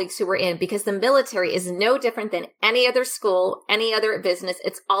his colleagues who were in, because the military is no different than any other school, any other business.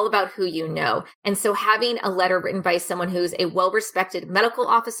 It's all about who you know. And so having a letter written by someone who's a well-respected medical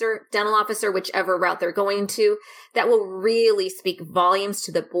officer, dental officer, whichever route they're going to, that will really speak volumes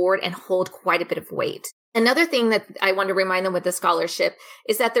to the board and hold quite a bit of weight. Another thing that I want to remind them with the scholarship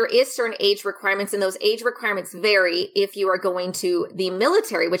is that there is certain age requirements, and those age requirements vary if you are going to the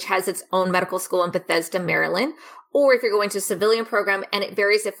military, which has its own medical school in Bethesda, Maryland, or if you're going to a civilian program, and it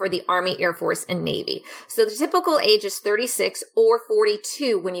varies if for the Army, Air Force, and Navy. So the typical age is 36 or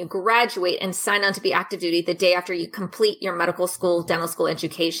 42 when you graduate and sign on to be active duty the day after you complete your medical school, dental school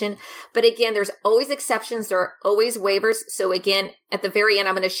education. But again, there's always exceptions. There are always waivers. So again, at the very end,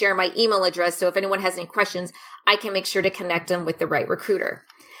 I'm going to share my email address. So if anyone has any questions, I can make sure to connect them with the right recruiter.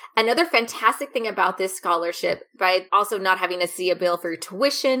 Another fantastic thing about this scholarship, by also not having to see a bill for your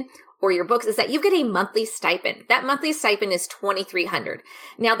tuition or your books, is that you get a monthly stipend. That monthly stipend is $2,300.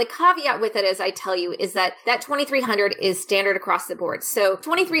 Now, the caveat with it, as I tell you, is that $2,300 is standard across the board. So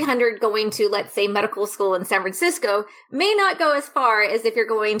 $2,300 going to, let's say, medical school in San Francisco may not go as far as if you're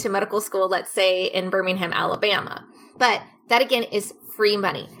going to medical school, let's say, in Birmingham, Alabama. But that, again, is free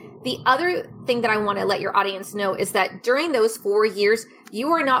money. The other thing that I want to let your audience know is that during those 4 years, you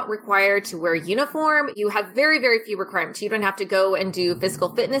are not required to wear a uniform. You have very, very few requirements. You don't have to go and do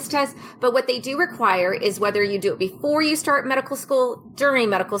physical fitness tests. But what they do require is whether you do it before you start medical school, during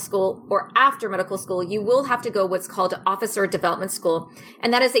medical school, or after medical school, you will have to go what's called Officer Development School.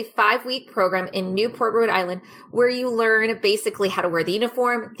 And that is a 5-week program in Newport, Rhode Island, where you learn basically how to wear the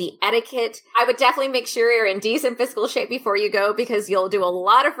uniform, the etiquette. I would definitely make sure you're in decent physical shape before you go, because you'll do a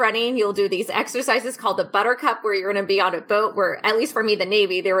lot of running. You'll do these exercises called the Buttercup, where you're going to be on a boat where, at least for me, the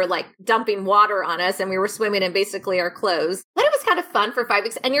Navy, they were like dumping water on us and we were swimming in basically our clothes. But it was kind of fun for 5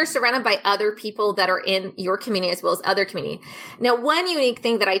 weeks. And you're surrounded by other people that are in your community as well as other community. Now, one unique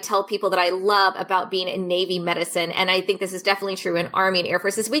thing that I tell people that I love about being in Navy medicine, and I think this is definitely true in Army and Air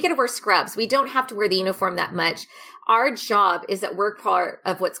Force, is we get to wear scrubs. We don't have to wear the uniform that much. Our job is that we're part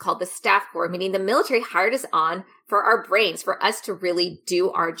of what's called the staff corps, meaning the military hired us on for our brains, for us to really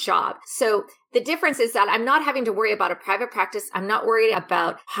do our job. So the difference is that I'm not having to worry about a private practice. I'm not worried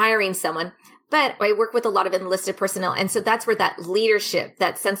about hiring someone, but I work with a lot of enlisted personnel. And so that's where that leadership,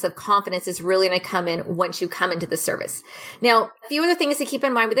 that sense of confidence is really going to come in once you come into the service. Now, a few other things to keep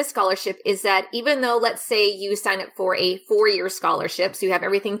in mind with this scholarship is that even though, let's say you sign up for a 4-year scholarship, so you have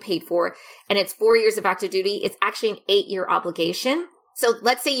everything paid for, and it's 4 years of active duty, it's actually an 8-year obligation. So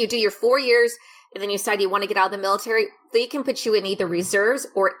let's say you do your 4 years, and then you decide you want to get out of the military, they can put you in either reserves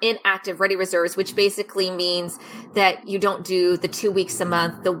or inactive ready reserves, which basically means that you don't do the 2 weeks a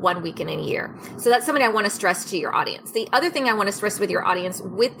month, the 1 week in a year. So that's something I want to stress to your audience. The other thing I want to stress with your audience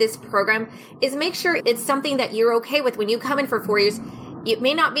with this program is make sure it's something that you're okay with. When you come in for 4 years, it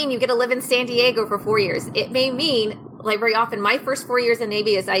may not mean you get to live in San Diego for 4 years. It may mean, like very often, my first 4 years in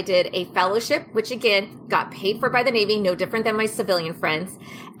Navy is I did a fellowship, which again, got paid for by the Navy, no different than my civilian friends.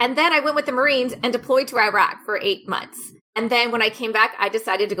 And then I went with the Marines and deployed to Iraq for 8 months. And then when I came back, I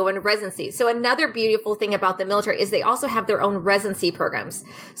decided to go into residency. So another beautiful thing about the military is they also have their own residency programs.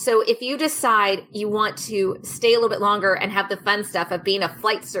 So if you decide you want to stay a little bit longer and have the fun stuff of being a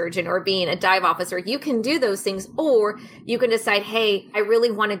flight surgeon or being a dive officer, you can do those things. Or you can decide, hey, I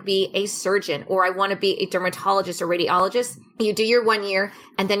really want to be a surgeon, or I want to be a dermatologist or radiologist. You do your 1 year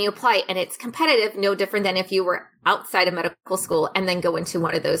and then you apply, and it's competitive, no different than if you were outside of medical school and then go into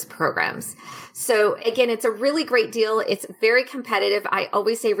one of those programs. So again, it's a really great deal. It's very competitive. I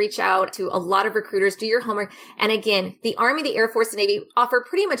always say reach out to a lot of recruiters, do your homework. And again, the Army, the Air Force, and Navy offer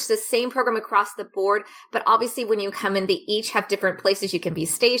pretty much the same program across the board. But obviously when you come in, they each have different places you can be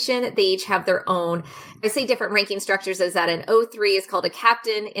stationed. They each have their own, I say different ranking structures, is that an O3 is called a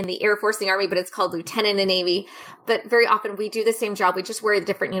captain in the Air Force and the Army, but it's called lieutenant in the Navy. But very often we do the same job. We just wear a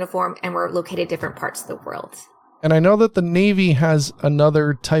different uniform and we're located in different parts of the world. And I know that the Navy has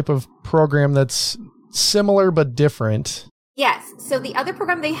another type of program that's similar but different. Yes. So the other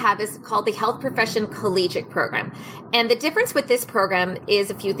program they have is called the Health Profession Collegiate Program. And the difference with this program is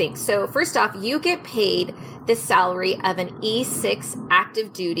a few things. So first off, you get paid the salary of an E6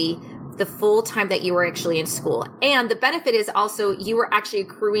 active duty the full time that you were actually in school. And the benefit is also you were actually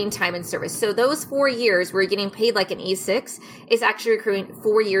accruing time in service. So those 4 years where you're getting paid like an E6 is actually accruing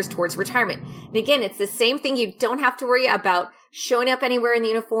 4 years towards retirement. And again, it's the same thing. You don't have to worry about showing up anywhere in the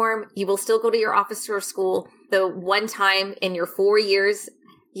uniform. You will still go to your office or school the one time in your 4 years.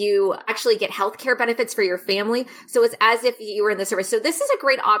 You actually get healthcare benefits for your family. So it's as if you were in the service. So this is a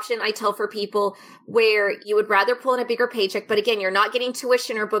great option, I tell, for people where you would rather pull in a bigger paycheck. But again, you're not getting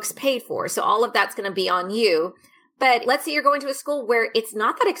tuition or books paid for. So all of that's going to be on you. But let's say you're going to a school where it's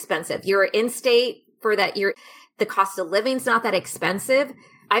not that expensive. You're in state for that. The cost of living is not that expensive.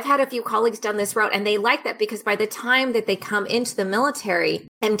 I've had a few colleagues done this route and they like that because by the time that they come into the military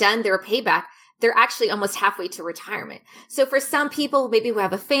and done their payback, they're actually almost halfway to retirement. So for some people, maybe who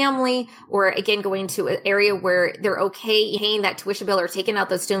have a family or again, going to an area where they're okay paying that tuition bill or taking out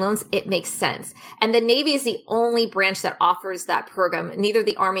those student loans, it makes sense. And the Navy is the only branch that offers that program. Neither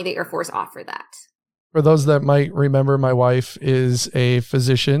the Army, the Air Force offer that. For those that might remember, my wife is a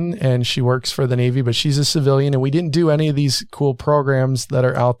physician and she works for the Navy, but she's a civilian and we didn't do any of these cool programs that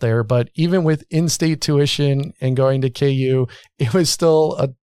are out there. But even with in-state tuition and going to KU, it was still a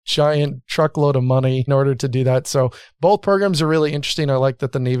giant truckload of money in order to do that. So both programs are really interesting. I like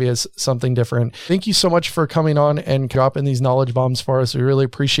that the Navy has something different. Thank you so much for coming on and dropping these knowledge bombs for us. We really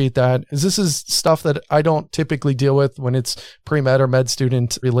appreciate that. This is stuff that I don't typically deal with when it's pre-med or med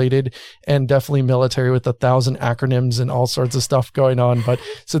student related, and definitely military with 1,000 acronyms and all sorts of stuff going on. But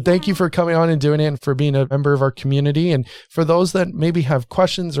so thank you for coming on and doing it and for being a member of our community. And for those that maybe have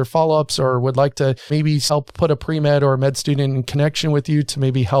questions or follow-ups or would like to maybe help put a pre-med or a med student in connection with you to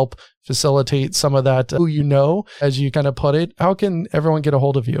maybe help facilitate some of that, who you know, as you kind of put it, how can everyone get a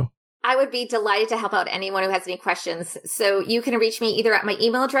hold of you? I would be delighted to help out anyone who has any questions. So you can reach me either at my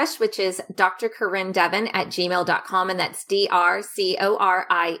email address, which is drcorindevin@gmail.com, and that's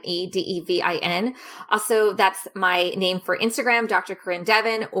DrCoriedevin. Also, that's my name for Instagram, Dr. Corinne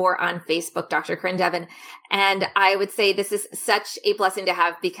Devin, or on Facebook, Dr. Corinne Devin. And I would say this is such a blessing to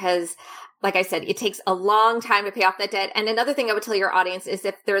have because like I said, it takes a long time to pay off that debt. And another thing I would tell your audience is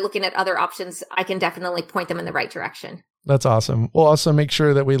if they're looking at other options, I can definitely point them in the right direction. That's awesome. We'll also make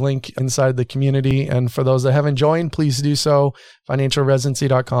sure that we link inside the community. And for those that haven't joined, please do so,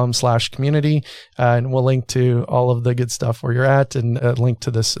 financialresidency.com/community. And we'll link to all of the good stuff where you're at and a link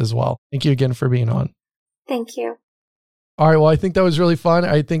to this as well. Thank you again for being on. Thank you. All right. Well, I think that was really fun.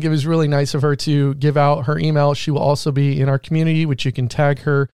 I think it was really nice of her to give out her email. She will also be in our community, which you can tag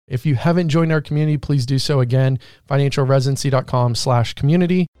her. If you haven't joined our community, please do so again,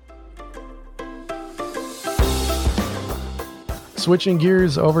 financialresidency.com/community. Switching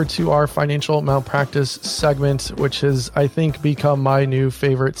gears over to our financial malpractice segment, which has, I think, become my new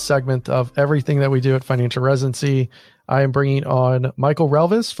favorite segment of everything that we do at Financial Residency. I am bringing on Michael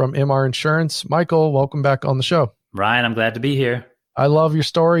Relvis from MR Insurance. Michael, welcome back on the show. Ryan, I'm glad to be here. I love your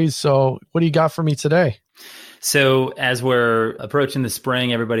stories. So what do you got for me today? So as we're approaching the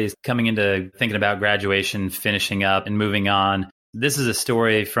spring, everybody's coming into thinking about graduation, finishing up and moving on. This is a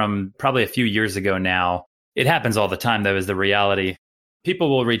story from probably a few years ago now. It happens all the time, though, is the reality. People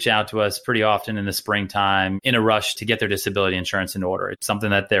will reach out to us pretty often in the springtime in a rush to get their disability insurance in order. It's something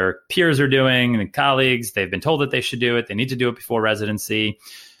that their peers are doing and colleagues. They've been told that they should do it. They need to do it before residency.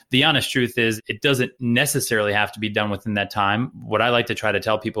 The honest truth is it doesn't necessarily have to be done within that time. What I like to try to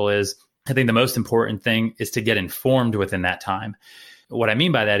tell people is I think the most important thing is to get informed within that time. What I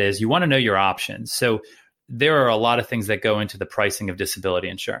mean by that is you want to know your options. So there are a lot of things that go into the pricing of disability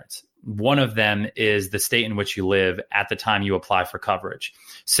insurance. One of them is the state in which you live at the time you apply for coverage.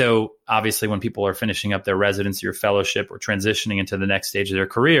 So obviously, when people are finishing up their residency or fellowship or transitioning into the next stage of their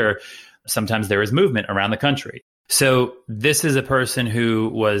career, sometimes there is movement around the country. So this is a person who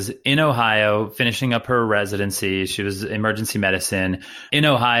was in Ohio finishing up her residency. She was emergency medicine. In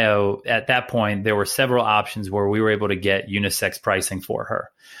Ohio, at that point, there were several options where we were able to get unisex pricing for her.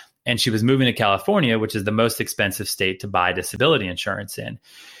 And she was moving to California, which is the most expensive state to buy disability insurance in.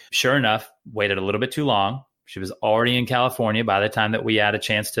 Sure enough, waited a little bit too long. She was already in California by the time that we had a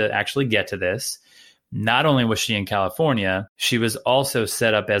chance to actually get to this. Not only was she in California, she was also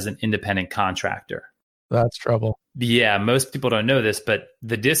set up as an independent contractor. That's trouble. Yeah, most people don't know this, but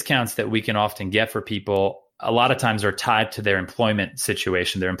the discounts that we can often get for people a lot of times are tied to their employment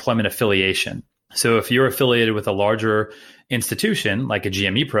situation, their employment affiliation. So if you're affiliated with a larger institution like a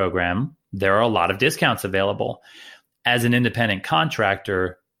GME program, there are a lot of discounts available. As an independent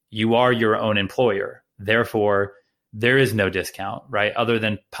contractor, you are your own employer. Therefore, there is no discount, right? Other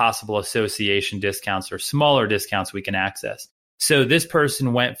than possible association discounts or smaller discounts we can access. So this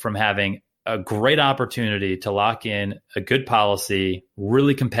person went from having a great opportunity to lock in a good policy,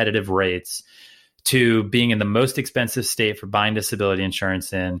 really competitive rates, to being in the most expensive state for buying disability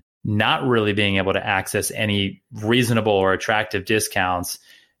insurance in, not really being able to access any reasonable or attractive discounts.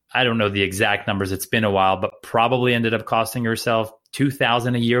 I don't know the exact numbers. It's been a while, but probably ended up costing herself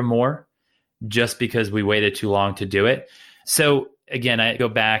 $2,000 a year more just because we waited too long to do it. So again, I go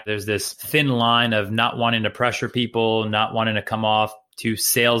back, there's this thin line of not wanting to pressure people, not wanting to come off too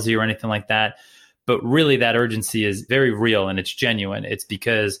salesy or anything like that. But really that urgency is very real and it's genuine. It's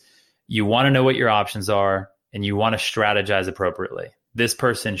because you want to know what your options are and you want to strategize appropriately. This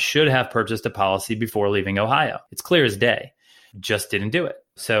person should have purchased a policy before leaving Ohio. It's clear as day. Just didn't do it.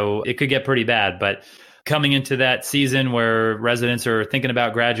 So it could get pretty bad. But coming into that season where residents are thinking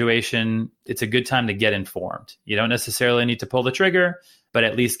about graduation, it's a good time to get informed. You don't necessarily need to pull the trigger, but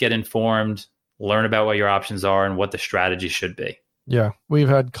at least get informed, learn about what your options are and what the strategy should be. Yeah, we've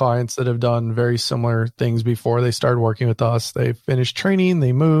had clients that have done very similar things before they started working with us. They finish training,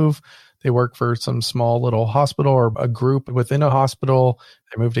 they move, they work for some small little hospital or a group within a hospital.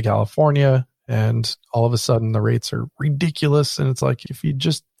 They move to California and all of a sudden the rates are ridiculous. And it's like, if you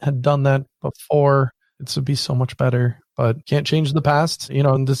just had done that before, it would be so much better, but can't change the past. You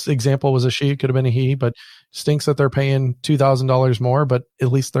know, and this example was a she, it could have been a he, but stinks that they're paying $2,000 more, but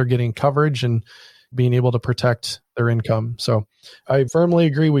at least they're getting coverage and being able to protect their income. So I firmly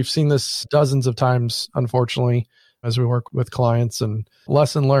agree. We've seen this dozens of times, unfortunately, as we work with clients. And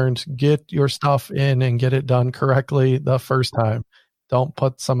lesson learned, get your stuff in and get it done correctly the first time. Don't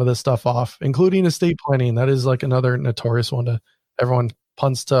put some of this stuff off, including estate planning. That is like another notorious one to everyone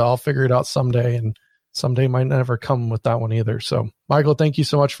punts to, I'll figure it out someday. And someday might never come with that one either. So Michael, thank you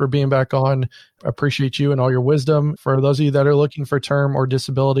so much for being back on. I appreciate you and all your wisdom. For those of you that are looking for term or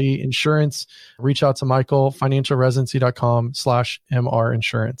disability insurance, reach out to Michael, financialresidency.com/MR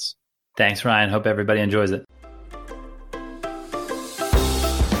insurance. Thanks, Ryan. Hope everybody enjoys it.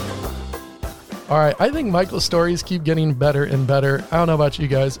 All right. I think Michael's stories keep getting better and better. I don't know about you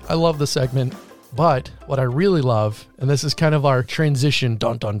guys. I love the segment. But what I really love, and this is kind of our transition,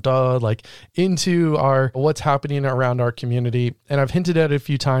 like into our what's happening around our community. And I've hinted at it a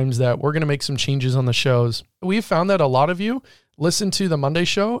few times that we're going to make some changes on the shows. We've found that a lot of you listen to the Monday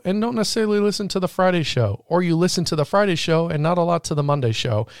show and don't necessarily listen to the Friday show, or you listen to the Friday show and not a lot to the Monday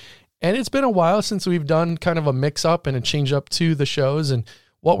show. And it's been a while since we've done kind of a mix up and a change up to the shows and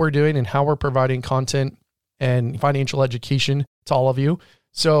what we're doing and how we're providing content and financial education to all of you.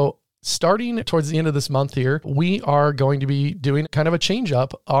 So starting towards the end of this month here, we are going to be doing kind of a change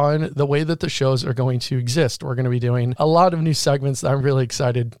up on the way that the shows are going to exist. We're going to be doing a lot of new segments that I'm really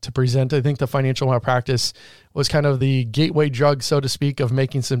excited to present. I think the financial malpractice was kind of the gateway drug, so to speak, of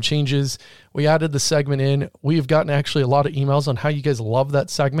making some changes. We added the segment in. We've gotten actually a lot of emails on how you guys love that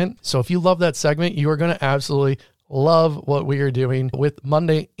segment. So if you love that segment, you are going to absolutely love what we are doing with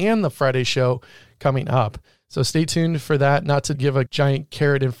Monday and the Friday show coming up. So stay tuned for that, not to give a giant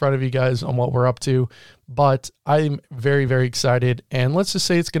carrot in front of you guys on what we're up to, but I'm very, very excited. And let's just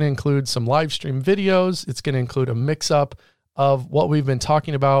say it's going to include some live stream videos. It's going to include a mix up of what we've been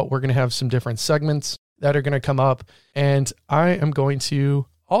talking about. We're going to have some different segments that are going to come up. And I am going to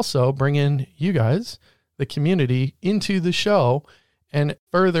also bring in you guys, the community, into the show and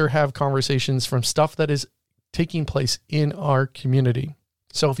further have conversations from stuff that is taking place in our community.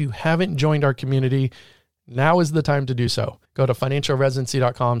 So if you haven't joined our community, now is the time to do so. Go to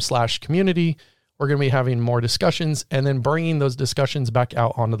financialresidency.com/community. We're going to be having more discussions and then bringing those discussions back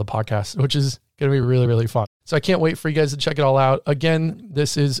out onto the podcast, which is going to be really, really fun. So I can't wait for you guys to check it all out. Again,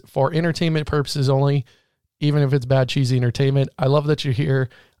 this is for entertainment purposes only, even if it's bad, cheesy entertainment. I love that you're here.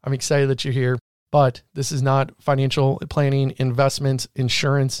 I'm excited that you're here, but this is not financial planning, investment,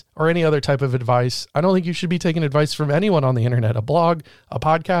 insurance, or any other type of advice. I don't think you should be taking advice from anyone on the internet, a blog, a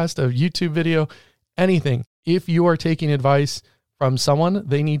podcast, a YouTube video, anything. If you are taking advice from someone,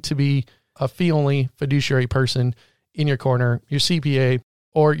 they need to be a fee-only fiduciary person in your corner, your CPA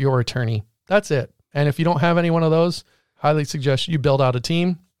or your attorney. That's it. And if you don't have any one of those, highly suggest you build out a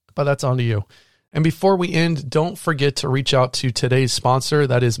team, but that's on to you. And before we end, don't forget to reach out to today's sponsor,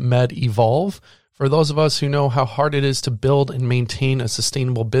 that is MedEvolve. For those of us who know how hard it is to build and maintain a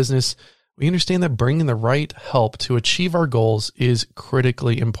sustainable business, we understand that bringing the right help to achieve our goals is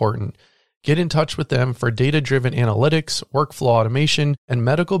critically important. Get in touch with them for data-driven analytics, workflow automation, and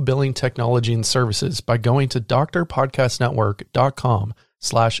medical billing technology and services by going to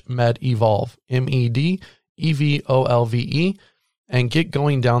drpodcastnetwork.com/medevolve, MEDEVOLVE, and get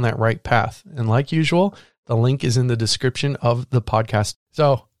going down that right path. And like usual, the link is in the description of the podcast.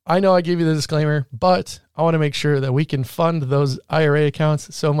 So I know I gave you the disclaimer, but I want to make sure that we can fund those IRA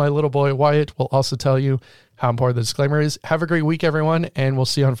accounts. So my little boy Wyatt will also tell you how important the disclaimer is. Have a great week, everyone, and we'll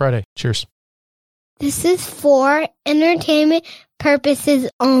see you on Friday. Cheers. This is for entertainment purposes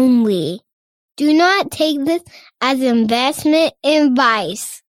only. Do not take this as investment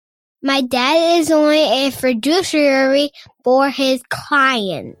advice. My dad is only a fiduciary for his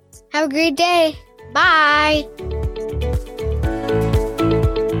clients. Have a great day. Bye.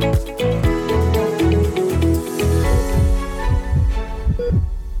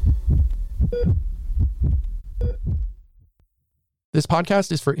 This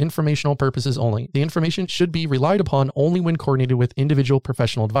podcast is for informational purposes only. The information should be relied upon only when coordinated with individual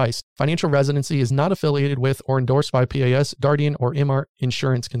professional advice. Financial Residency is not affiliated with or endorsed by PAS, Guardian, or MR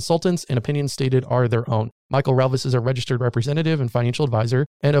Insurance Consultants, and opinions stated are their own. Michael Relvis is a registered representative and financial advisor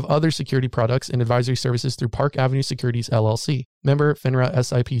and of other security products and advisory services through Park Avenue Securities, LLC. Member FINRA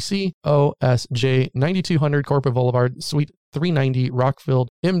SIPC, OSJ 9200 Corporate Boulevard, Suite 390, Rockfield,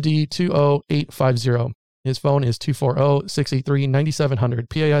 MD 20850. His phone is 240-683-9700.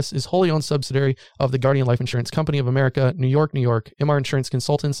 PAS is wholly owned subsidiary of the Guardian Life Insurance Company of America, New York, New York. MR Insurance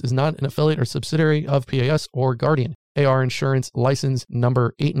Consultants is not an affiliate or subsidiary of PAS or Guardian. AR Insurance License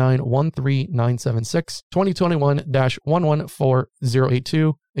Number 8913976,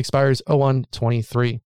 2021-114082, expires 0123.